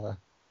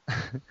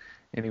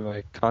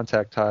 Anyway,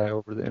 contact high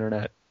over the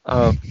internet.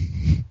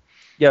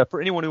 Yeah,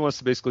 for anyone who wants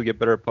to basically get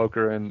better at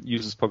poker and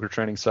uses poker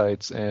training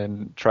sites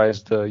and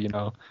tries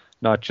to,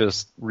 not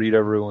just read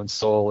everyone's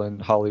soul in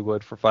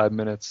Hollywood for 5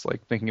 minutes,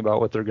 like thinking about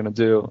what they're going to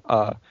do,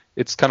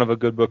 it's kind of a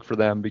good book for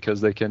them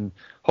because they can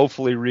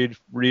hopefully read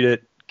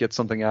it, get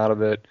something out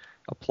of it,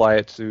 apply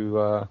it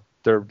to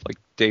their like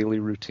daily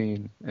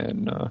routine,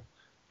 and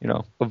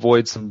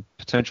avoid some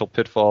potential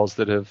pitfalls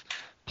that have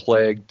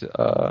plagued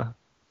a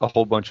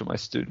whole bunch of my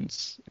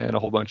students and a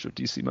whole bunch of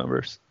DC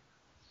members.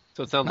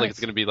 So it sounds like it's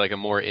going to be like a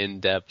more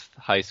in-depth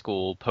high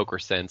school poker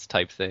sense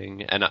type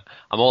thing. And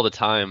I'm all the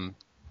time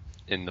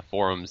in the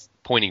forums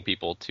pointing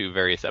people to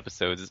various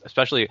episodes,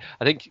 especially,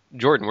 I think,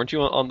 Jordan, weren't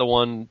you on the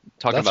one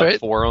talking That's about right.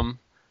 forum?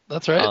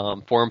 That's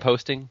right. Forum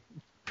posting?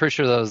 Pretty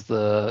sure that was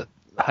the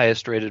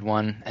highest rated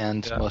one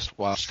and most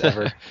watched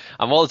ever.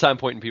 I'm all the time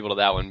pointing people to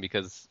that one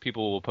because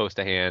people will post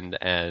a hand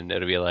and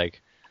it'll be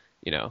like,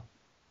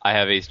 I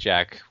have ace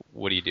jack,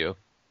 what do you do?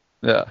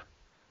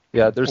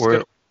 Yeah, there's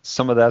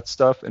some of that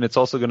stuff, and it's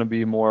also going to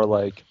be more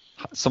like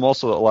a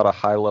lot of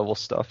high level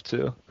stuff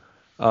too.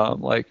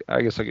 Like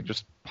I guess I could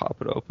just pop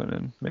it open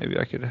and maybe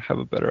I could have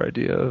a better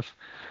idea of,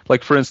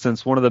 like, for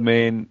instance, one of the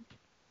main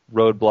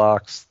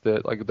roadblocks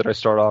that I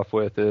start off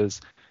with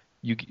is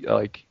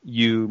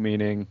you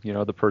meaning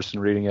the person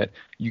reading it,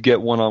 you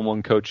get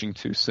one-on-one coaching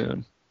too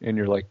soon in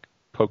your like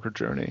poker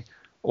journey,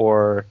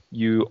 or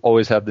you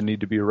always have the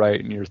need to be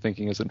right and your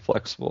thinking isn't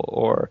flexible,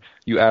 or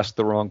you ask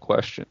the wrong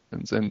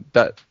questions, and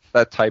that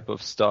type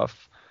of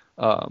stuff,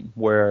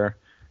 where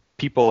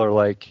people are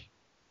like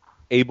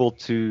able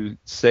to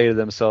say to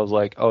themselves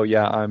like, oh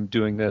yeah, I'm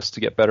doing this to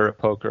get better at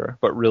poker,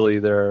 but really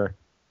they're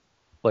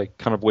like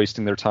kind of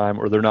wasting their time,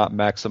 or they're not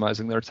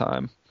maximizing their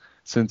time.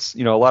 Since,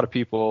 a lot of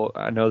people,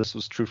 I know this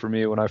was true for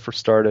me when I first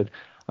started.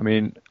 I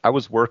mean, I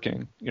was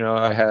working,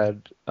 I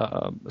had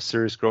a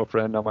serious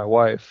girlfriend, now my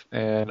wife,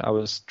 and I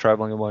was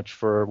traveling a bunch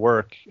for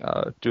work,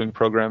 doing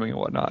programming and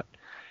whatnot.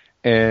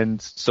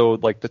 And so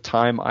like the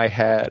time I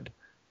had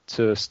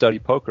to study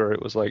poker,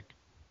 it was like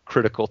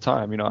critical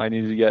time. I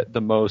needed to get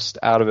the most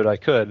out of it I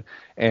could.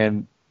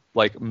 And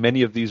like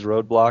many of these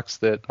roadblocks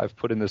that I've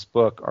put in this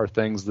book are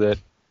things that,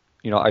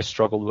 I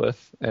struggled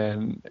with,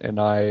 and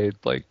I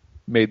like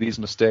made these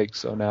mistakes.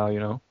 So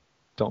now,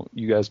 don't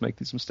you guys make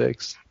these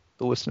mistakes,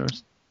 the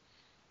listeners.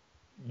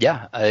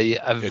 Yeah,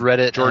 I've read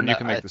it. Jordan, you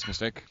can make this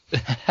mistake.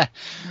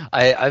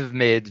 I've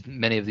made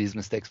many of these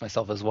mistakes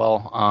myself as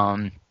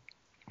well.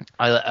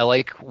 I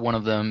like one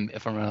of them,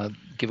 if I'm going to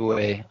give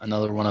away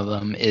another one of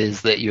them,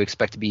 is that you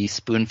expect to be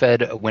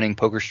spoon-fed a winning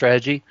poker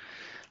strategy.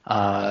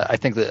 I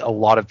think that a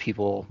lot of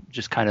people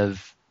just kind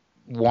of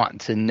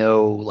want to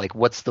know, like,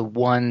 what's the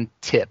one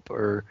tip,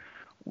 or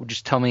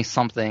just tell me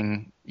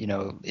something,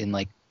 in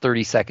like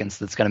 30 seconds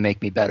that's going to make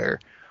me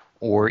better,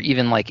 or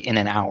even like in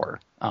an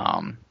hour.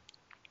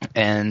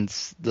 And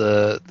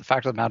the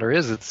fact of the matter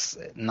is, it's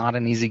not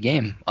an easy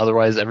game.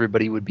 Otherwise,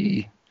 everybody would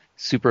be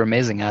super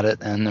amazing at it,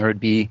 and there would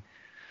be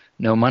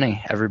no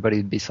money. Everybody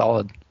would be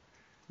solid.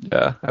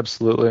 Yeah,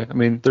 absolutely. I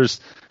mean, there's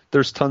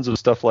tons of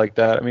stuff like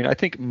that. I mean, I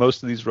think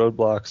most of these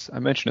roadblocks, I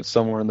mentioned it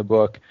somewhere in the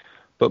book,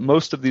 but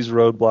most of these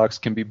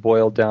roadblocks can be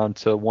boiled down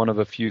to one of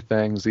a few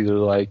things, either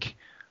like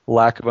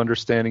lack of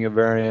understanding of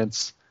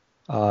variance,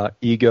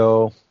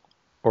 ego,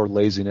 or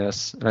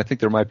laziness. And I think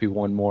there might be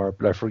one more,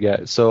 but I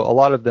forget. So a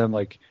lot of them,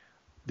 like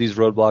these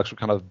roadblocks, were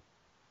kind of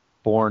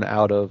born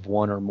out of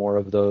one or more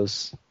of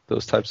those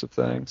types of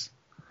things.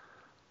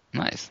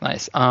 Nice.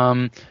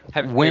 Have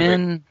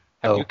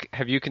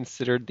you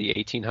considered the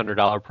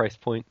 $1,800 price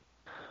point?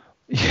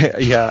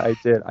 Yeah, I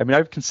did. I mean,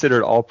 I've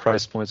considered all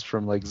price points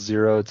from like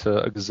 $0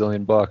 to a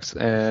gazillion bucks,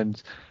 and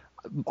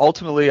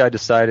ultimately I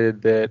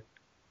decided that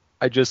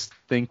I just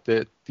think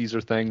that these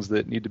are things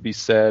that need to be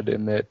said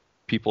and that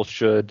people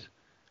should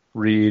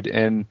read.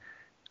 And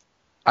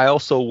I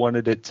also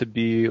wanted to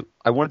be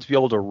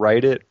able to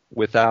write it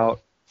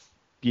without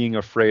being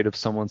afraid of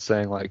someone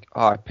saying like,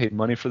 oh, I paid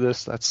money for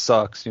this, that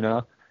sucks,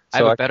 So I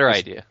have a better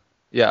idea.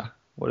 Yeah,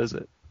 what is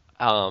it?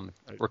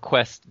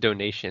 Request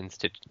donations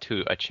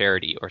to a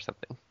charity or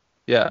something.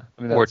 Yeah,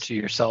 I mean, or to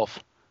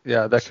yourself.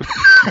 Yeah, that could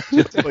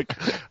be like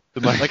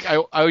Like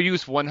I'll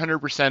use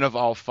 100% of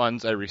all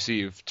funds I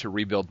receive to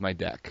rebuild my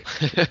deck.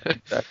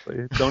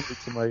 Exactly. Donate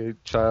to my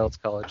child's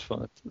college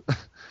fund.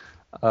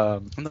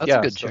 That's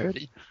a good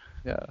charity.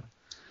 Yeah.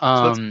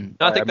 I think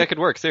that could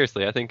work.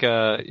 Seriously, I think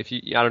if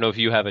you, I don't know if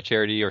you have a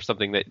charity or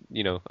something that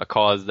a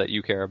cause that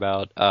you care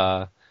about,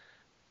 that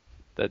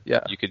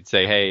you could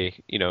say, hey,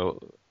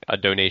 a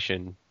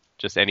donation,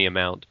 just any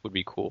amount would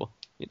be cool.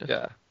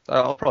 Yeah,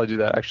 I'll probably do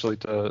that actually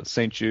to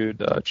St.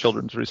 Jude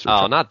Children's Research.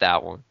 Oh, not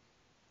that one.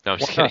 No, I'm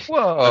just kidding.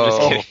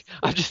 Whoa.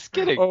 I'm just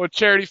kidding. Oh,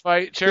 charity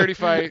fight.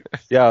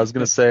 Yeah, I was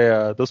gonna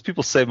say those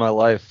people saved my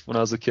life when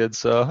I was a kid,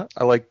 so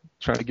I like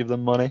trying to give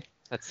them money.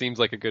 That seems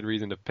like a good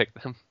reason to pick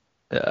them.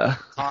 Yeah.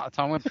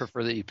 Tom would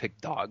prefer that you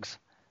pick dogs.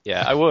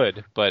 Yeah, I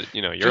would, but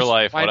your Just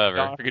life, find a whatever.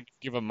 dog and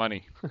give them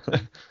money.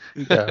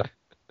 Yeah,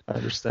 I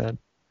understand.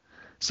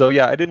 So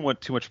yeah, I didn't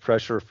want too much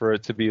pressure for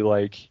it to be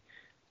like,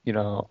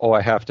 oh,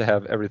 I have to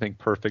have everything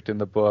perfect in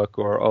the book,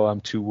 or oh,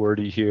 I'm too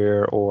wordy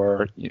here,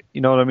 or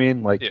you know what I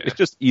mean? Like, It's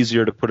just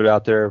easier to put it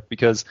out there,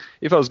 because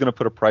if I was going to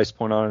put a price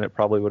point on it, it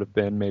probably would have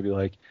been maybe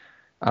like,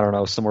 I don't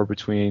know, somewhere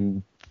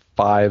between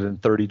 $5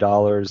 and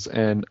 $30,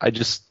 and I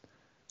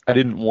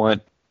didn't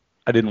want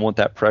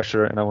that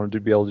pressure, and I wanted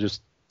to be able to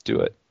just do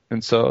it,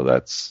 and so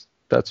that's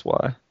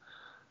why.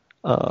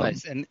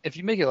 Nice. And if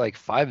you make it like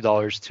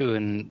 $5 too,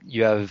 and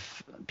you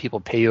have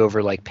people pay you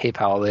over like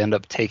PayPal, they end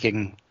up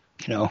taking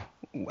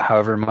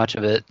however much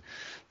of it.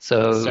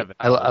 So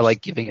I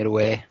like giving it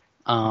away.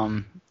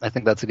 I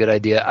think that's a good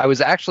idea. I was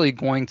actually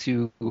going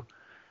to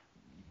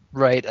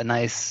write a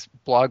nice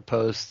blog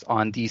post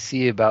on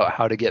DC about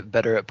how to get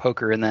better at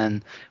poker, and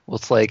then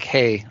it's like,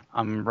 hey,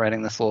 I'm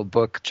writing this little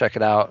book, check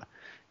it out.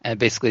 And it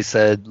basically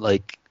said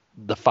like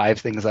the 5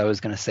 things I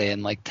was going to say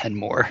and like 10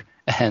 more,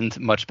 and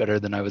much better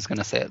than I was going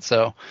to say it.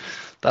 So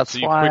that's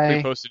why. You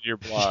quickly posted your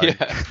blog.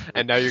 Yeah,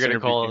 and now you're going to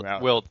call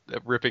Will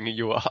ripping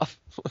you off.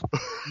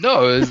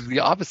 No, it was the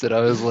opposite. I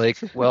was like,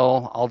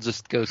 well, I'll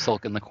just go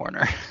sulk in the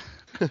corner.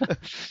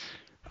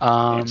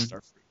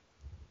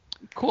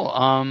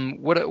 Cool.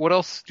 What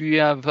else do you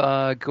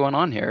have going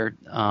on here?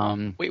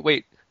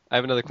 Wait. I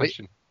have another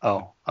question.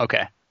 Oh,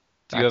 okay.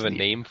 Do you have a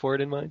name for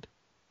it in mind?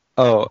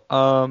 Oh,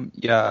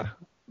 yeah.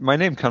 My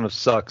name kind of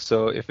sucks,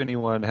 so if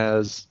anyone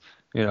has,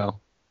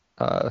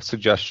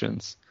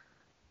 suggestions,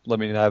 let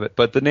me have it.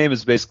 But the name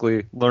is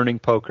basically Learning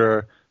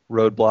Poker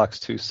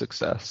Roadblocks to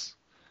Success.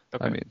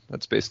 Okay. I mean,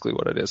 that's basically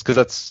what it is, because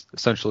that's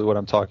essentially what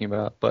I'm talking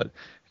about. But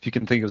if you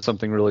can think of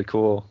something really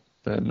cool,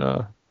 then,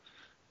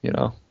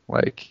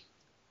 like,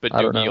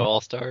 Badoogie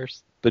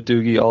All-Stars?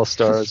 Badoogie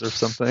All-Stars or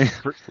something.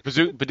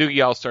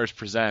 Badoogie All-Stars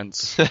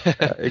presents.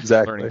 Yeah,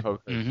 exactly. Learning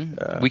Poker. Mm-hmm.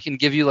 Yeah. We can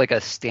give you like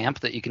a stamp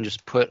that you can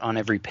just put on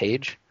every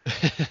page.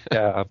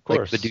 Yeah, of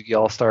course. Like Badoogie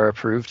All-Star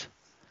approved.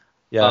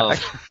 Yeah,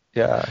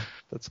 yeah,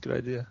 that's a good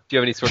idea. Do you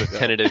have any sort of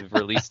tentative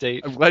release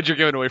date? I'm glad you're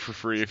giving away for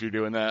free if you're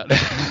doing that.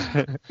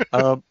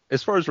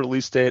 As far as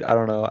release date, I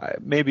don't know.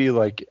 Maybe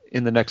like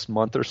in the next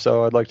month or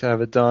so, I'd like to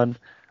have it done.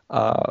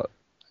 I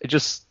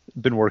just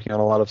been working on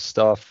a lot of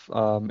stuff,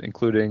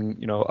 including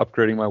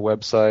upgrading my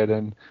website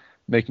and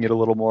making it a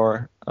little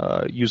more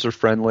user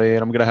friendly.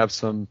 And I'm going to have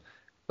some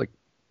like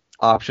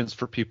options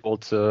for people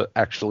to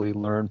actually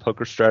learn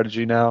poker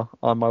strategy now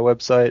on my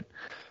website.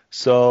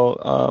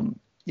 So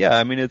yeah,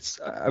 I mean,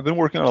 I've been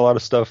working on a lot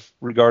of stuff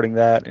regarding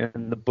that,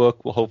 and the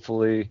book will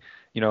hopefully,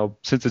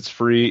 since it's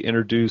free,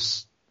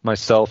 introduce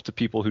myself to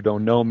people who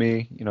don't know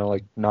me,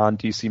 like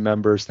non-DC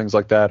members, things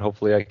like that.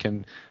 Hopefully I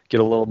can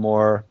get a little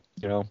more,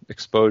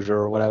 exposure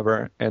or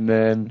whatever. And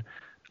then,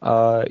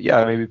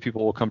 yeah, maybe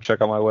people will come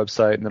check out my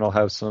website, and then I'll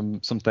have some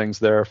things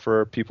there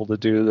for people to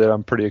do that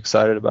I'm pretty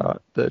excited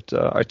about that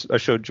I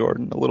showed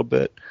Jordan a little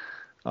bit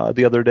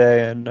the other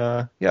day, and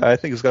yeah, I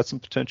think it's got some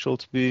potential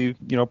to be,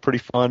 pretty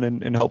fun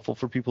and helpful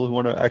for people who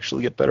want to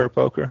actually get better at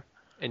poker.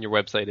 And your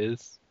website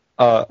is?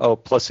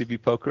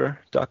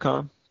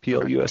 PlusEVPoker.com,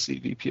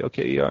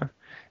 PlusEVPoker.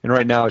 And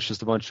right now it's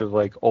just a bunch of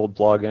like old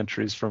blog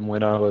entries from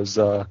when I was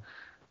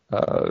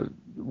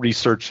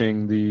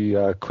researching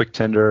the Quick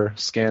Tender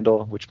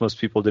scandal, which most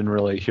people didn't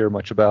really hear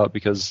much about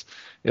because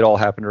it all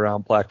happened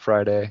around Black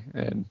Friday,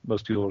 and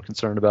most people were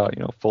concerned about,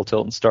 Full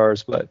Tilt and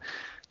Stars, but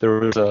there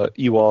was a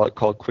e-wallet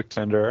called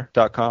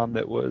QuickTender.com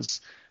that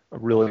was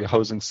really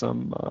hosing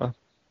some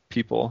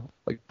people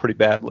like pretty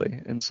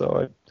badly, and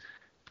so I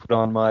put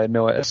on my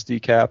Noah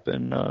SD cap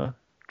and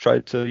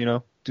tried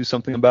to do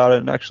something about it,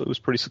 and actually it was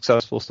pretty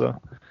successful.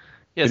 So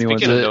yeah,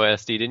 speaking of Noah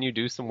SD, didn't you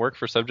do some work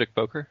for Subject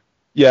Poker?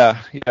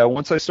 Yeah.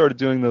 Once I started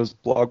doing those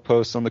blog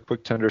posts on the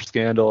Quick Tender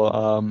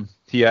scandal,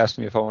 he asked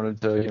me if I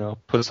wanted to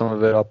put some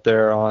of it up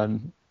there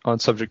on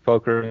Subject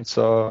Poker, and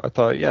so I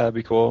thought, yeah, that'd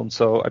be cool. And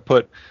so I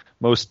put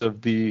most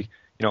of the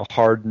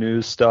hard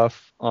news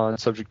stuff on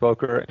Subject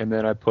Poker, and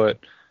then I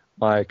put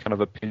my kind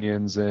of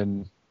opinions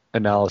and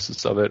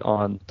analysis of it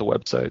on the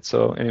website.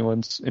 So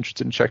anyone's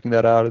interested in checking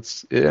that out,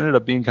 it ended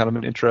up being kind of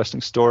an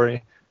interesting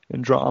story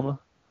and drama.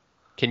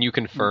 Can you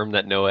confirm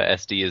that Noah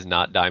SD is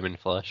not Diamond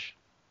Flush?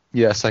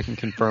 Yes, I can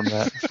confirm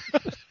that.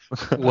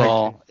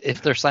 Well,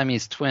 if they're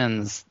Siamese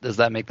twins, does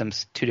that make them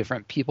 2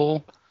 different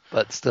people,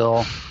 but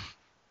still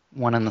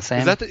one and the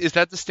same. Is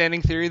that the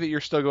standing theory that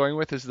you're still going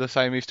with? Is the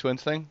Siamese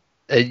twins thing?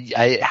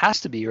 It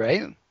has to be,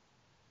 right?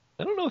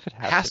 I don't know if it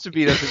Has to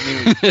be doesn't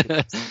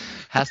mean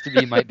Has to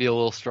be might be a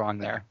little strong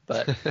there,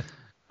 but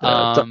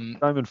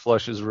Diamond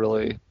Flush is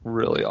really,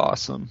 really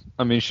awesome.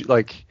 I mean,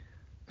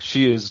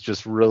 she is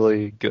just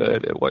really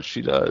good at what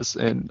she does,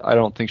 and I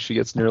don't think she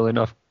gets nearly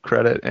enough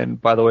credit. And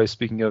by the way,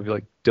 speaking of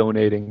like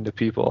donating to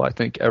people, I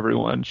think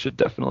everyone should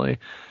definitely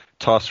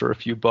toss her a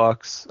few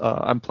bucks.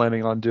 I'm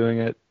planning on doing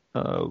it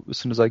as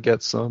soon as I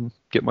get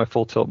my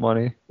Full Tilt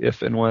money,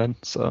 if and when.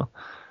 So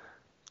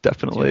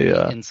definitely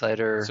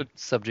insider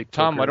subject.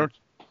 Tom, poker. why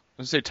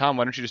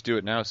don't you just do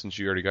it now since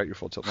you already got your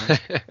Full Tilt money?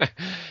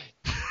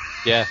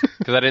 Yeah,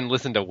 because I didn't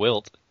listen to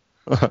Wilt.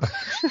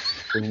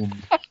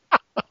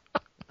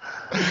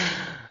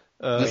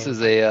 This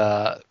is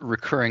a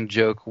recurring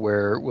joke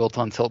where Wilt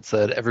on Tilt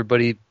said,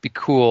 "Everybody be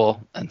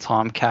cool," and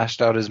Tom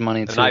cashed out his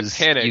money to his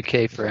panicked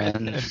UK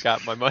friend. and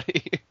got my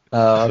money.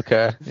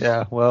 Okay.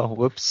 Yeah. Well,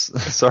 whoops.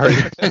 Sorry.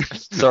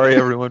 Sorry,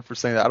 everyone, for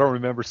saying that. I don't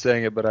remember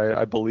saying it, but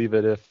I believe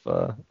it.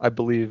 I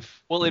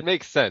believe. Well, it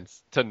makes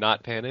sense to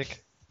not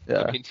panic.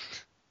 Yeah. I mean,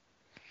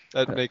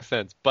 that makes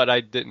sense, but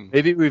I didn't.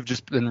 Maybe we've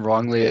just been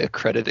wrongly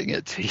accrediting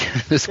it to you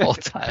this whole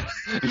time.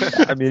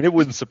 I mean, it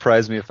wouldn't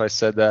surprise me if I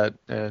said that,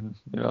 and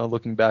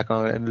looking back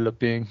on it, ended up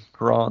being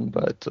wrong.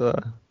 But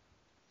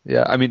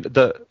yeah, I mean,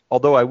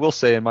 although I will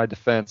say in my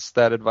defense,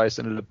 that advice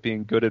ended up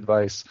being good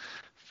advice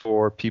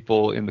for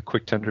people in the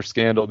quick tender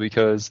scandal,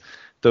 because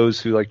those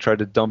who like tried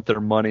to dump their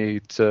money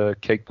to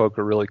Cake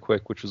Poker really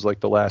quick, which was like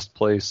the last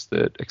place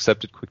that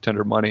accepted quick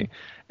tender money,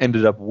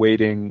 ended up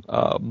waiting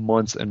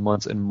months and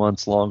months and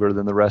months longer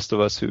than the rest of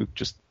us who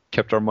just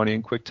kept our money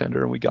in quick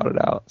tender and we got it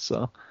out.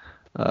 So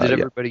did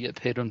everybody get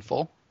paid in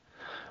full?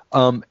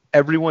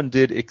 Everyone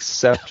did,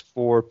 except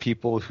for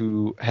people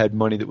who had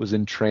money that was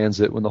in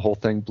transit when the whole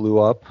thing blew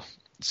up.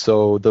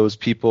 So those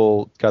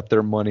people got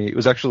their money. It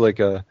was actually like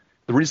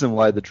the reason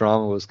why the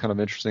drama was kind of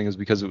interesting is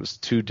because it was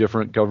two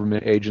different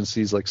government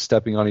agencies like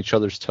stepping on each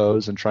other's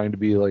toes and trying to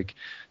be like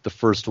the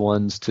first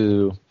ones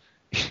to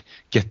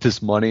get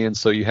this money. And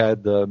so you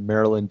had the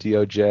Maryland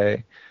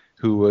DOJ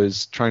who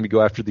was trying to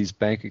go after these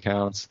bank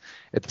accounts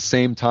at the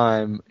same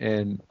time,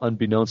 and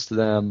unbeknownst to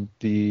them,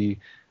 the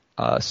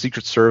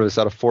Secret Service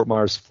out of Fort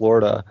Myers,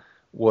 Florida,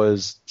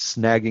 was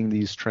snagging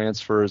these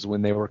transfers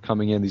when they were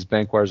coming in, these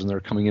bank wires when they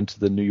were coming into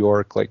the New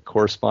York like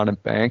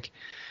correspondent bank.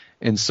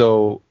 And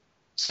so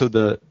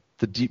the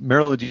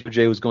Maryland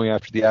DOJ was going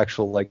after the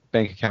actual like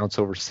bank accounts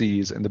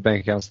overseas and the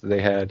bank accounts that they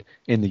had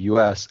in the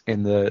U.S.,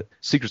 and the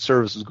Secret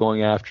Service was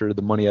going after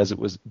the money as it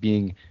was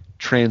being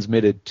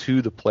transmitted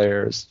to the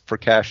players for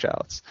cash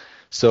outs.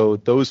 So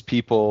those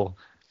people,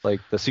 like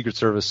the Secret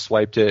Service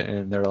swiped it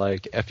and they're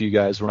like, "F you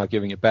guys, we're not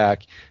giving it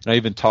back." And I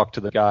even talked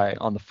to the guy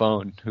on the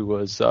phone who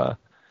was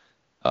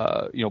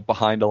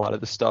behind a lot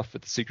of the stuff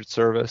at the Secret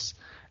Service,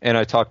 and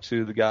I talked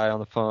to the guy on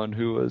the phone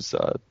who was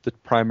the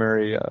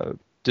primary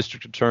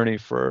district attorney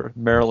for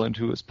Maryland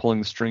who was pulling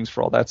the strings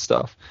for all that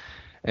stuff,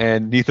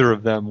 and neither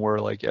of them were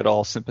like at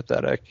all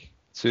sympathetic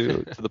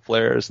to the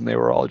players, and they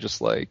were all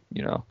just like,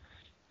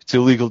 it's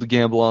illegal to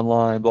gamble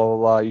online, blah blah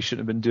blah, you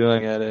shouldn't have been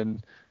doing it,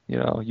 and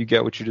you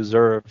get what you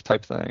deserve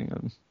type thing.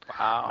 And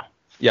wow.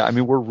 Yeah, I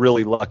mean, we're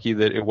really lucky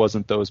that it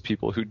wasn't those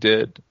people who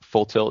did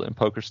Full Tilt and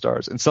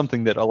PokerStars. And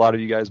something that a lot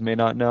of you guys may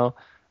not know,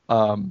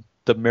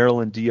 the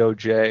Maryland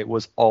DOJ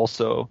was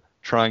also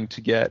trying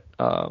to get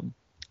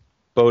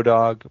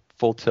Bodog,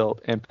 Full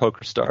Tilt, and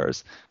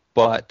PokerStars.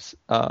 But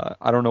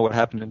I don't know what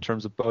happened in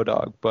terms of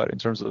Bodog, but in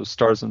terms of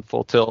Stars and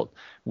Full Tilt,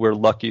 we're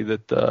lucky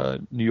that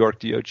the New York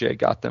DOJ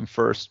got them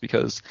first,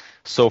 because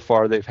so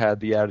far they've had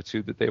the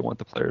attitude that they want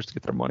the players to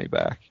get their money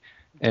back.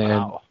 And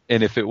Wow.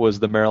 And if it was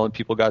the Maryland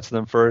people got to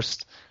them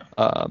first,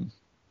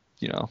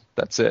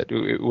 that's it.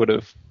 It would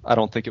have. I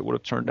don't think it would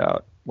have turned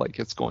out like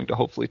it's going to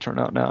hopefully turn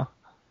out now.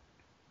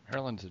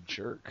 Maryland's a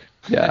jerk.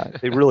 Yeah,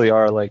 they really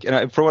are. Like,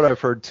 and from what I've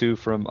heard too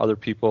from other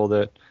people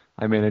that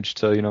I managed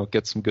to,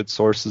 get some good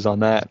sources on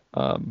that.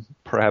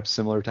 Perhaps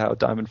similar to how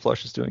Diamond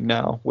Flush is doing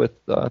now with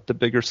the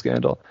bigger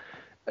scandal.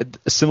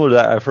 Similar to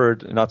that, I've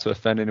heard, not to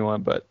offend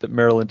anyone, but the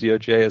Maryland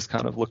DOJ is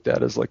kind of looked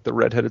at as like the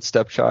redheaded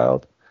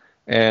stepchild,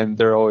 and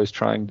they're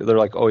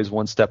like always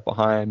one step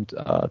behind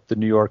the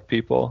New York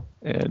people,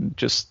 and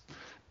just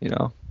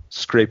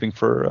scraping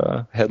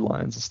for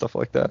headlines and stuff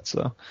like that.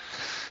 So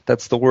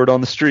that's the word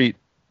on the street.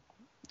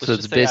 So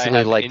it's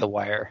basically like The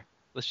Wire.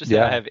 Let's just say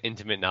I have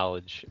intimate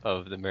knowledge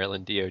of the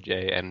Maryland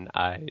DOJ, and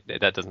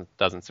that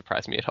doesn't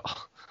surprise me at all.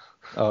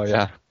 Oh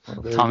yeah,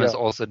 well, Tom has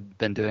also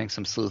been doing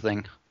some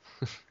sleuthing.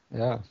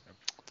 Yeah.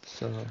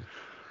 So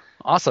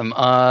awesome.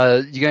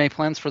 You got any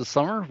plans for the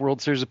summer?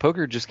 World Series of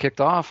Poker just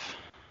kicked off.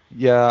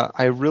 Yeah,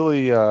 I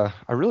really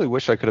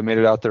wish I could have made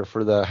it out there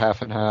for the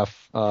half and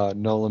half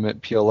no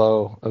limit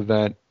PLO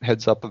event,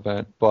 heads up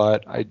event,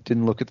 but I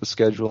didn't look at the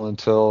schedule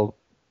until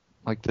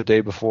like the day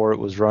before it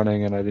was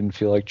running, and I didn't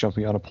feel like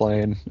jumping on a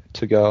plane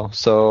to go.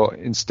 So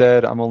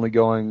instead, I'm only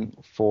going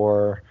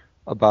for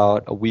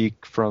about a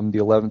week from the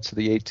 11th to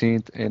the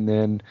 18th, and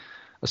then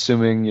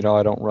assuming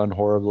I don't run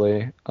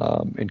horribly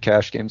in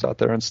cash games out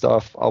there and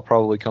stuff, I'll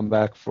probably come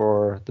back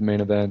for the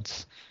main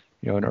event,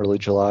 in early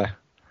July.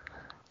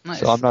 Nice.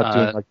 So I'm not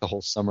doing like the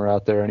whole summer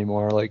out there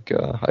anymore, like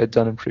I had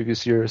done in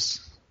previous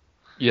years.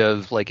 You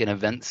have like an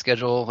event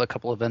schedule, a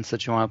couple events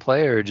that you want to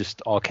play, or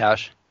just all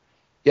cash?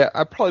 Yeah,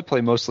 I probably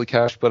play mostly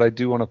cash, but I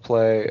do want to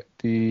play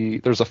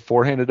there's a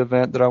four-handed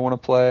event that I want to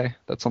play.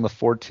 That's on the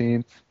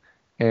 14th.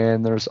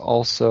 And there's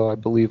also, I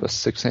believe, a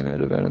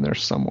six-handed event in there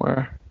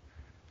somewhere.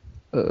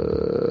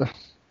 Where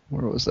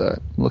was that?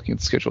 I'm looking at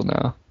the schedule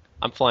now.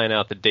 I'm flying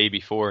out the day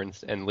before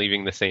and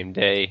leaving the same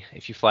day.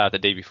 If you fly out the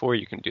day before,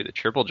 you can do the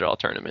triple draw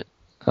tournament.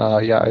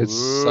 Yeah, I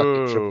suck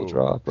at triple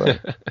draw, but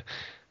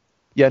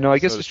yeah, no, I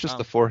guess it's just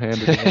the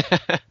four-handed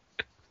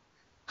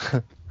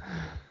event.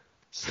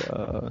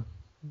 So,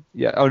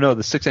 yeah. Oh no,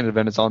 the six-handed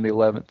event is on the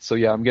 11th. So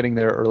yeah, I'm getting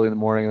there early in the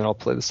morning, and then I'll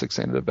play the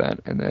six-handed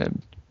event, and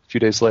then a few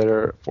days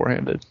later,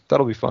 four-handed.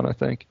 That'll be fun, I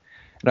think.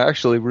 And I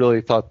actually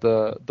really thought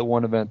the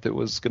one event that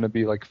was going to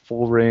be like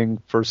full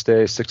ring first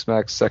day, six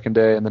max second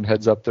day, and then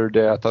heads up third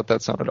day, I thought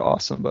that sounded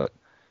awesome, but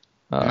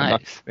I'm not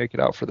going to make it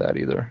out for that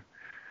either.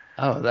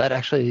 Oh, that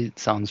actually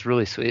sounds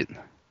really sweet.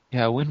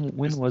 Yeah, when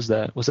was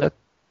that? Was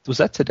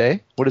that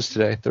today? What is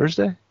today?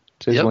 Thursday?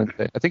 Today's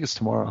Wednesday. I think it's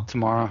tomorrow.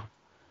 Tomorrow.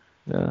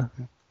 Yeah.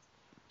 Do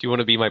you want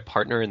to be my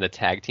partner in the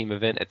tag team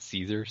event at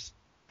Caesars?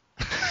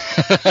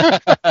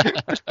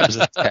 There's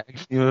a tag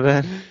team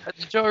event.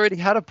 Joe already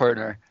had a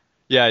partner.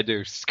 Yeah, I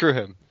do. Screw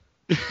him.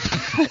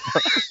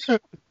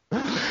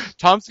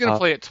 Tom's going to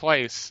play it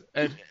twice,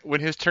 and when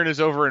his turn is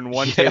over in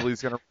one table,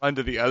 he's going to run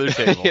to the other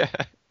table. Yeah.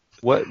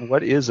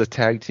 What is a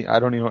tag team? I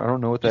don't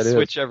know what that is.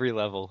 Switch every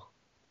level.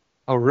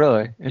 Oh,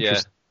 really? Yeah.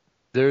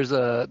 There's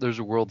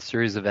a World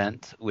Series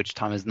event which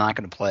Tom is not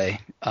going to play,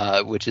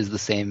 which is the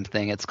same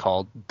thing. It's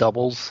called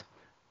Doubles,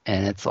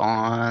 and it's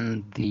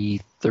on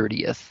the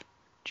 30th,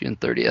 June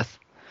 30th.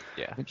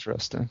 Yeah.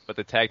 Interesting. But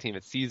the tag team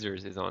at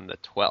Caesars is on the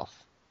 12th.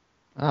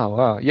 Oh,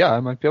 wow. Yeah, I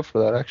might be up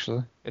for that,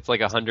 actually. It's like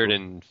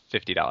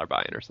 $150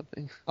 buy-in or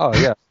something. Oh,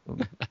 yeah.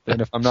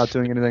 Then if I'm not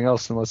doing anything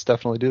else, then let's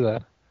definitely do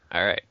that.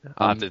 All right.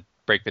 I'll have to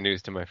break the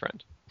news to my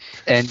friend.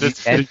 And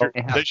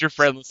Does your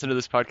friend listen to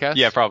this podcast?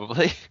 Yeah,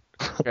 probably.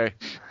 Okay.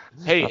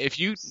 Hey, if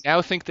you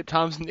now think that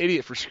Tom's an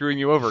idiot for screwing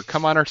you over,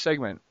 come on our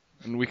segment,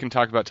 and we can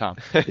talk about Tom.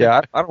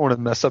 Yeah, I don't want to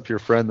mess up your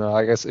friend, though.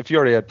 I guess if you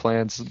already had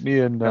plans, me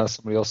and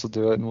somebody else will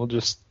do it, and we'll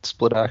just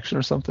split action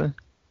or something.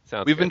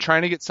 We've been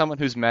trying to get someone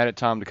who's mad at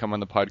Tom to come on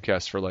the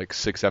podcast for like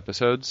 6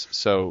 episodes,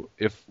 so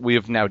if we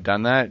have now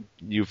done that,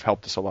 you've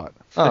helped us a lot.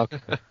 Oh, okay.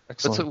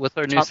 Excellent. What's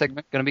our new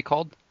segment going to be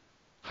called?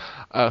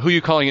 Who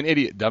you calling an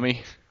idiot,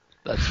 dummy?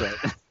 That's right.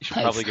 You should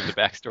probably give the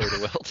backstory to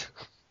Wilt.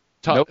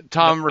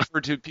 Tom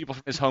referred to people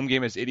from his home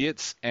game as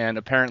idiots, and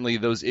apparently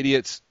those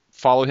idiots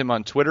follow him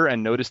on Twitter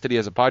and noticed that he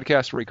has a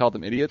podcast where he called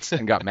them idiots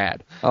and got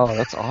mad. Oh,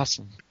 that's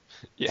awesome.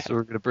 Yeah. So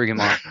we're going to bring him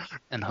on,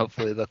 and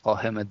hopefully they'll call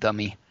him a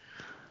dummy.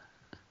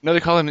 No, they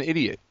call him an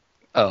idiot.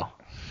 Oh.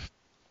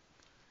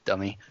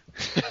 Dummy.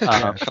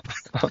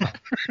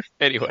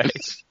 Anyway.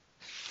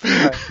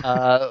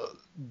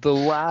 The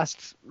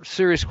last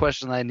serious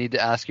question I need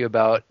to ask you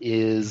about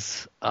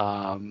is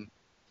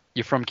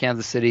you're from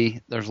Kansas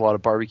City. There's a lot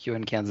of barbecue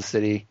in Kansas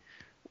City.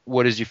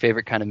 What is your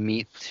favorite kind of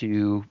meat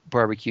to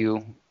barbecue,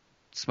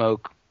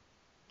 smoke,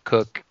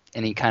 cook,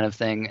 any kind of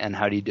thing, and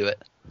how do you do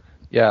it?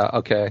 Yeah,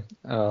 okay.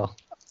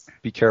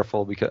 Be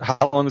careful, because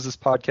how long is this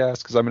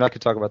podcast? Because I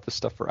could talk about this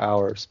stuff for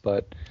hours,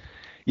 but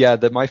yeah,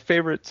 my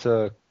favorite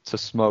to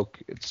smoke.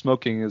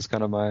 Smoking is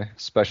kind of my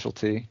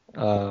specialty.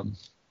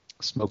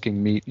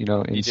 Smoking meat,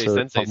 DJ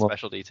Sensei's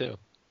specialty too.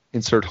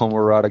 Insert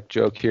homoerotic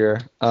joke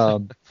here.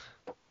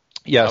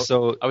 Yeah,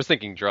 so I was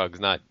thinking drugs,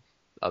 not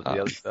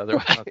the other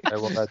way. Okay,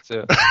 well, that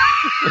too.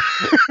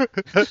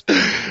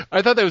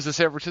 I thought that was a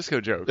San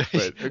Francisco joke. But,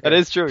 okay. That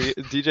is true.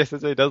 DJ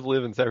Sensei does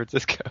live in San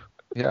Francisco.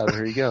 Yeah,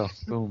 there you go.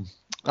 Boom.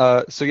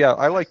 So yeah,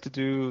 I like to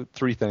do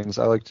 3 things.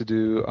 I like to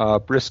do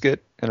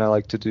brisket, and I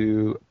like to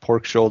do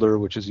pork shoulder,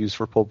 which is used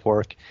for pulled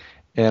pork,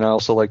 and I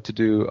also like to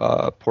do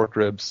pork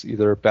ribs,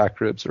 either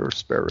back ribs or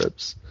spare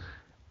ribs.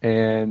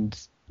 And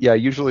yeah,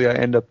 usually I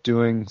end up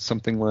doing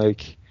something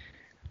like,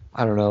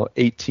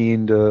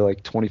 18 to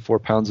like 24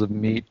 pounds of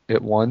meat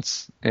at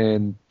once,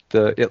 and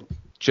it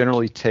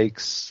generally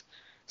takes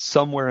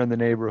somewhere in the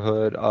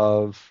neighborhood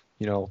of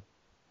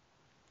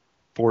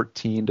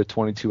 14 to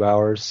 22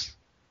 hours.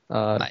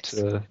 Nice.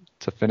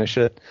 to finish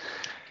it.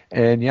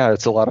 And yeah,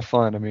 it's a lot of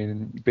fun.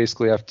 You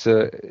basically have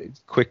to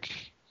quick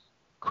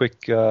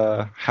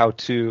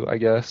how-to, I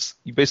guess.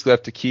 You basically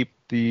have to keep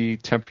the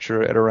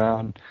temperature at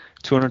around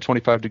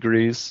 225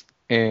 degrees,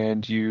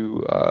 and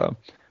you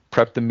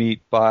prep the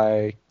meat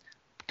by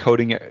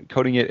coating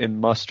it in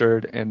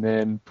mustard and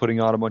then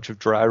putting on a bunch of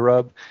dry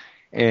rub.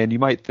 And you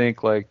might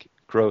think like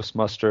gross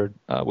mustard,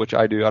 which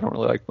I do. I don't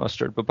really like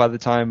mustard, but by the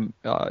time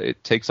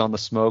it takes on the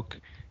smoke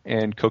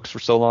and cooks for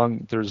so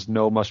long, there's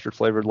no mustard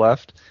flavor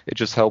left. It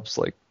just helps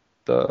like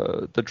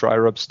the dry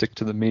rub stick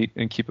to the meat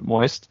and keep it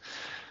moist.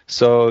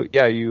 So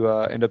yeah, you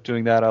end up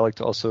doing that. I like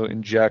to also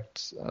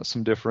inject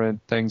some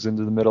different things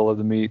into the middle of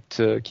the meat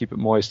to keep it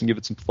moist and give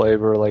it some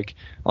flavor. Like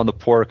on the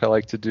pork, I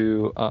like to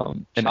do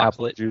an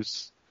apple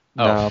juice.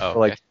 Okay.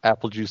 Like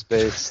apple juice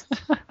base,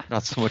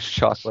 not so much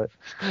chocolate.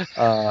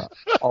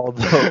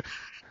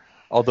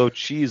 Although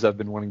cheese, I've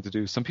been wanting to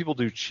do. Some people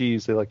do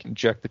cheese; they like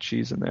inject the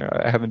cheese in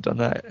there. I haven't done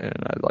that, and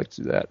I'd like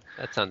to do that.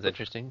 That sounds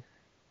interesting.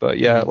 But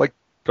yeah, like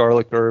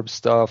garlic herb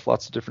stuff,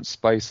 lots of different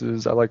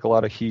spices. I like a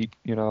lot of heat,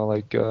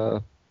 like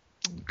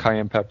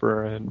cayenne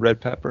pepper and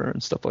red pepper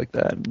and stuff like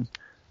that. And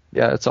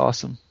yeah, it's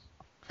awesome.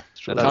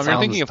 Tom, you're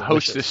thinking of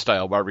Hostess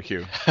style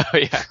barbecue. Oh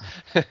yeah.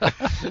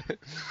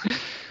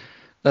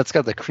 That's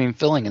got the cream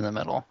filling in the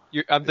middle.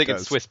 I'm thinking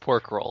Swiss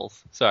pork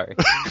rolls. Sorry.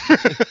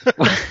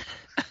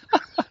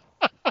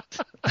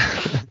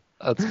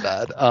 That's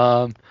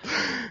bad.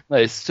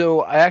 Nice.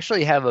 So I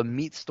actually have a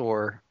meat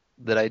store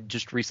that I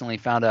just recently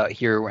found out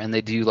here, and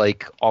they do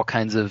like all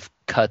kinds of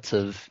cuts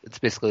of. It's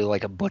basically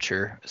like a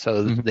butcher,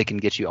 so they can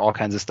get you all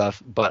kinds of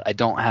stuff. But I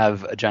don't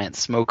have a giant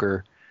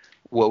smoker.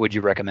 What would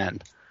you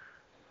recommend?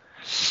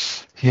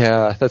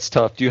 Yeah, that's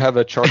tough. Do you have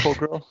a charcoal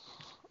grill?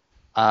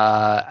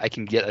 I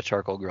can get a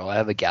charcoal grill. I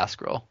have a gas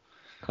grill.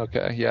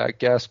 Okay, yeah,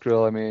 gas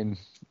grill. I mean,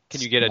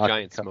 can you get a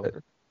giant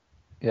smoker?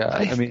 Yeah,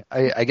 I mean,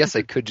 I guess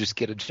I could just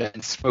get a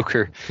giant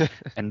smoker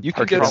and you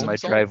park it on my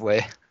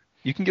driveway.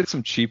 You can get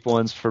some cheap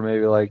ones for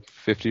maybe like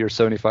 $50 or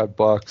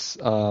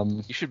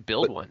 $75. You should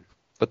build one.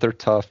 But they're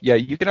tough. Yeah,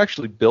 you can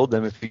actually build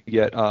them if you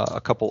get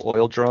a couple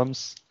oil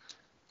drums.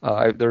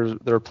 There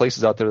are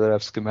places out there that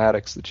have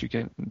schematics that you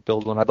can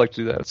build one. I'd like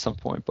to do that at some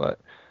point, but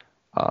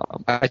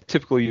I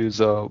typically use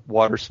a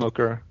water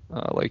smoker.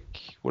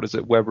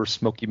 Weber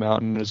Smoky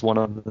Mountain is one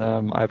of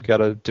them. I've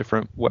got a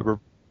different Weber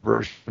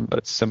version, but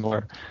it's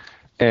similar.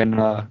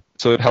 And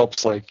so it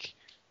helps, like,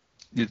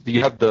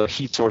 you have the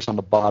heat source on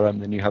the bottom,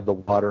 then you have the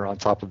water on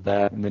top of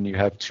that, and then you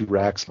have two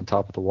racks on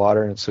top of the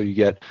water, and so you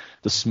get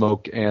the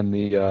smoke and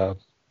the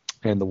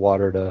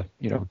water to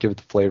give it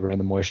the flavor and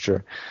the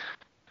moisture.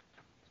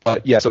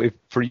 But yeah, so if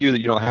for you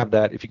that you don't have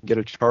that, if you can get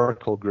a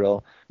charcoal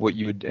grill, what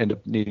you would end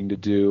up needing to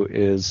do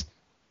is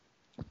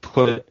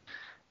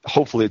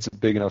hopefully it's a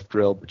big enough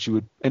grill, but you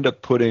would end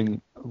up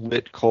putting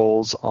lit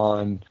coals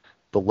on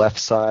the left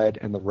side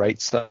and the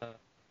right side,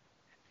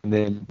 and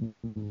then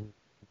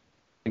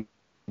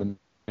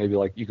maybe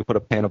like you could put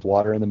a pan of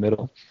water in the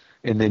middle,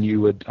 and then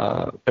you would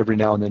every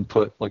now and then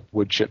put like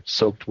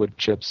soaked wood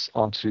chips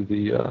onto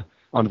the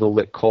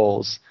lit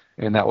coals,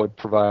 and that would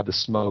provide the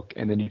smoke.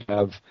 And then you'd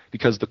have,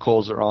 because the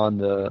coals are on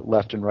the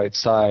left and right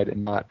side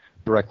and not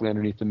directly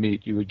underneath the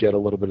meat, you would get a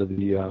little bit of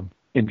the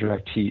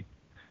indirect heat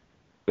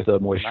with the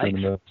moisture in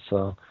the middle.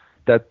 So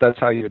that's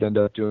how you would end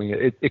up doing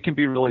it. It can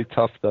be really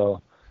tough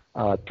though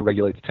to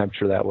regulate the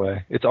temperature that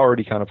way. It's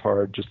already kind of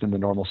hard just in the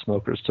normal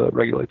smokers to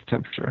regulate the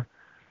temperature.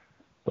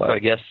 But, so I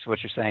guess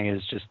what you're saying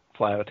is just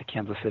fly out to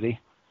Kansas City.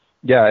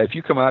 Yeah, if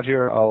you come out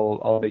here,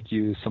 I'll make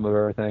you some of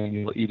everything.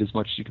 You'll eat as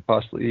much as you could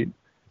possibly eat.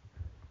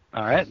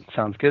 All right,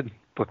 sounds good.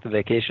 Book the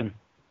vacation.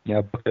 Yeah,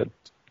 book it.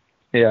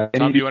 Yeah.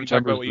 Tom, do you want to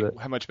talk about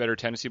how much better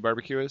Tennessee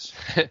barbecue is?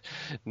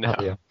 No.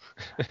 Oh, yeah.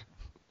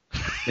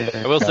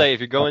 I will say, if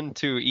you're going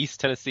to East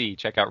Tennessee,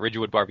 check out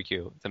Ridgewood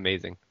Barbecue. It's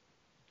amazing.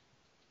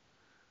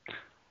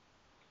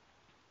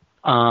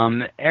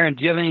 Aaron,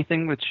 do you have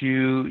anything that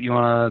you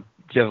want to?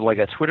 Do you have like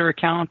a Twitter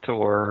account,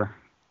 or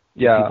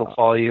people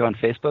follow you on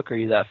Facebook? Are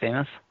you that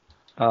famous?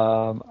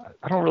 I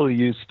don't really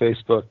use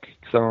Facebook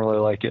because I don't really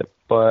like it,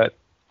 but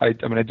I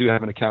do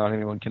have an account.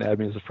 Anyone can add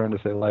me as a friend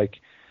if they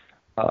like.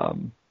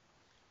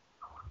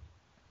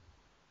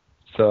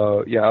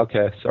 So yeah,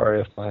 okay. Sorry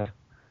if my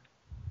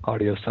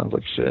audio sounds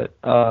like shit.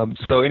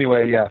 So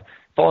anyway, yeah,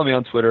 follow me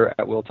on Twitter at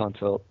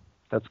 @WillTontilt.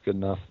 That's good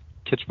enough.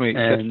 Catch my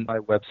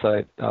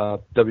website,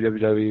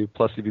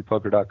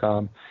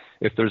 www.plusevpoker.com.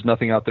 If there's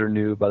nothing out there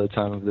new by the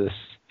time of this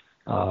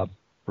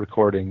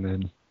recording,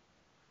 then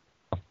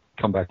I'll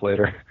come back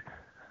later.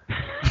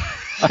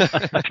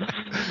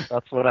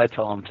 That's what I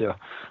tell them too.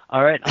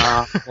 All right.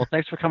 Well,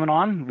 thanks for coming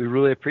on. We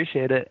really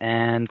appreciate it.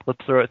 And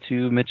let's throw it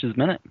to Mitch's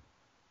Minute.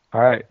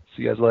 All right.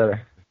 See you guys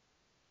later.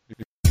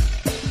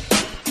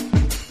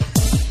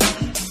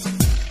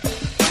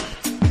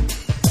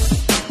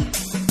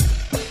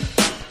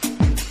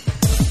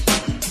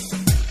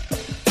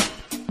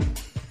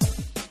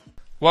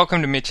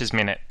 Welcome to Mitch's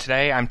Minute.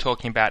 Today I'm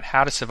talking about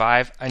how to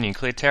survive a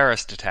nuclear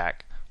terrorist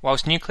attack.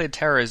 Whilst nuclear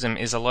terrorism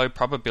is a low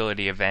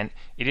probability event,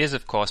 it is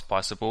of course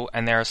possible,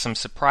 and there are some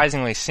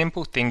surprisingly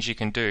simple things you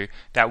can do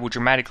that will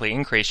dramatically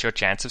increase your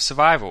chance of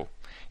survival.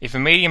 If a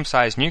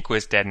medium-sized nuke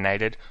was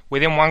detonated,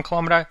 within 1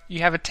 kilometre you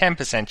have a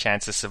 10%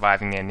 chance of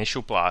surviving the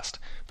initial blast.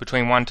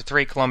 Between 1 to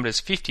 3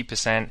 kilometres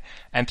 50%,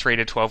 and 3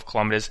 to 12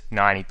 kilometres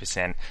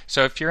 90%.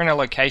 So if you're in a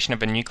location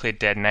of a nuclear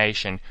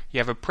detonation, you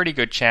have a pretty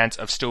good chance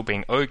of still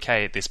being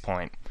okay at this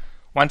point.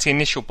 Once the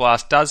initial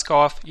blast does go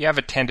off, you have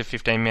a 10 to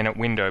 15 minute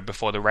window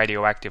before the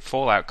radioactive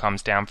fallout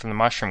comes down from the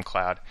mushroom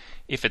cloud.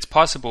 If it's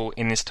possible,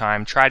 in this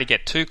time, try to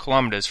get 2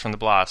 kilometres from the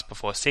blast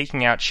before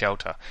seeking out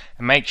shelter,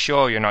 and make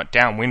sure you're not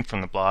downwind from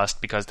the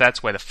blast because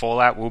that's where the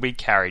fallout will be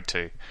carried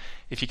to.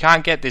 If you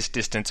can't get this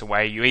distance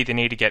away, you either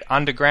need to get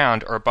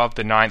underground or above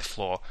the 9th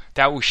floor.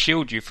 That will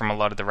shield you from a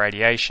lot of the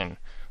radiation.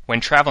 When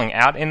traveling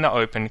out in the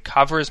open,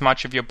 cover as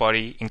much of your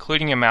body,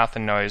 including your mouth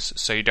and nose,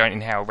 so you don't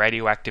inhale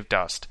radioactive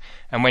dust.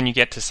 And when you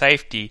get to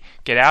safety,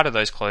 get out of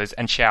those clothes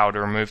and shower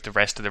to remove the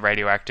rest of the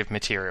radioactive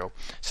material.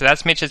 So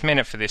that's Mitch's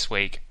Minute for this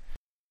week.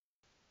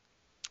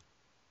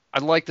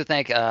 I'd like to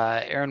thank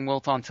Aaron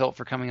Wilt on Tilt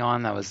for coming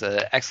on. That was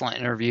an excellent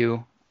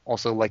interview.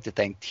 Also like to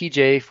thank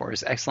TJ for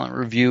his excellent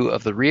review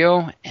of the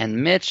Rio,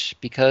 and Mitch,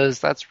 because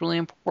that's really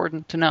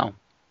important to know.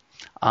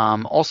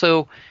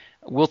 Also,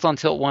 Wilt on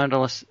Tilt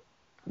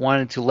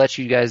wanted to let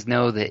you guys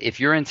know that if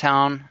you're in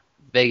town,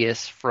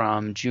 Vegas,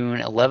 from June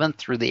 11th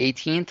through the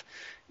 18th,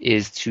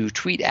 is to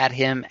tweet at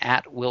him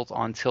at Wilt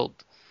on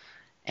Tilt,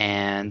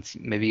 and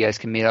maybe you guys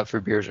can meet up for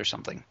beers or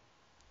something.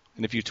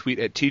 And if you tweet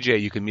at TJ,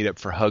 you can meet up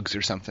for hugs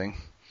or something.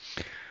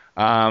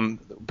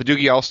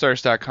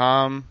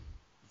 BadoogiAllstars.com,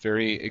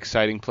 very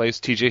exciting place.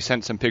 TJ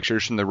sent some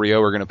pictures from the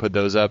Rio. We're going to put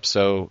those up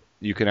so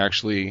you can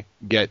actually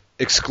get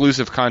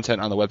exclusive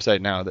content on the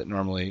website now that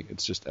normally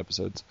it's just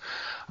episodes.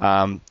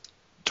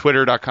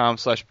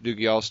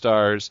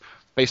 Twitter.com/BadoogiAllstars,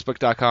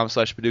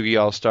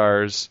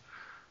 Facebook.com/BadoogiAllstars,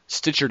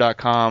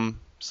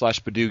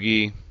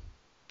 Stitcher.com/Badoogie.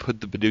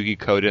 Put the Badoogie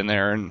code in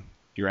there and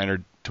you're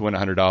entered to win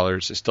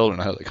 $100. I still don't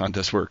know how the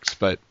contest works,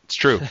 but it's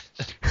true.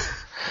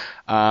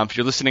 If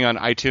you're listening on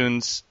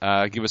iTunes,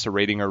 give us a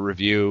rating or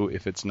review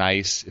if it's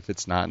nice. If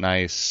it's not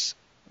nice,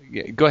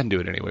 go ahead and do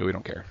it anyway. We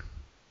don't care.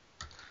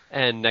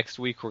 And next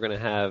week we're going to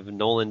have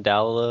Nolan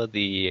Dalla,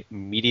 the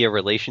media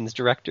relations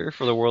director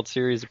for the World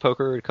Series of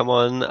Poker, to come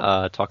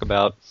on, talk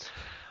about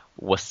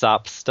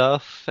WhatsApp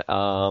stuff,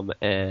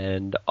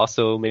 and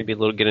also maybe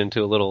get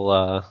into a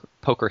little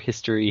poker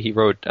history. He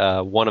wrote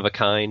One of a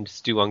Kind,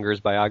 Stu Unger's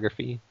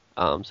biography,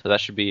 so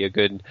that should be a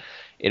good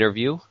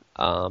interview.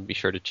 Be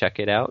sure to check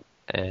it out.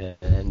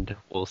 And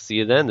we'll see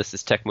you then. This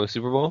is Tecmo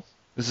Super Bowl.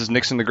 This is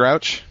Nixon the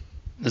Grouch.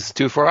 This is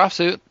 2-4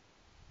 Offsuit.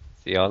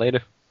 See y'all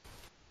later.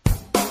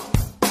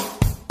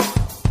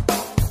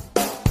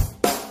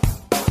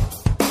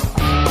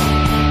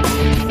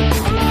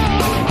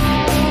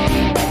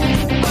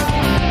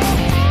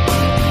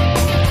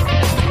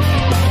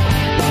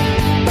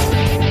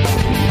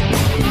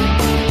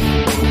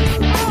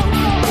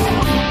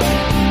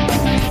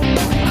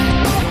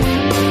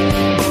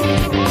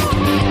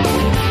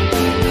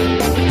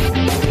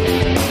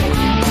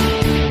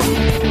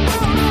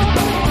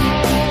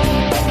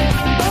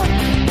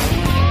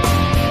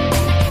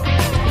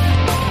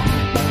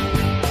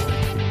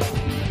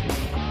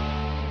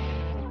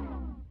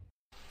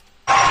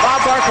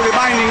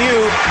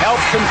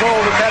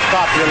 Control the pet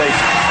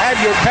population.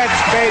 Have your pets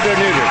spayed or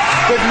neutered.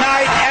 Good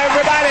night,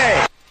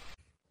 everybody.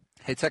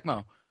 Hey,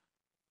 Tecmo.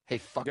 Hey,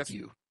 fuck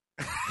you.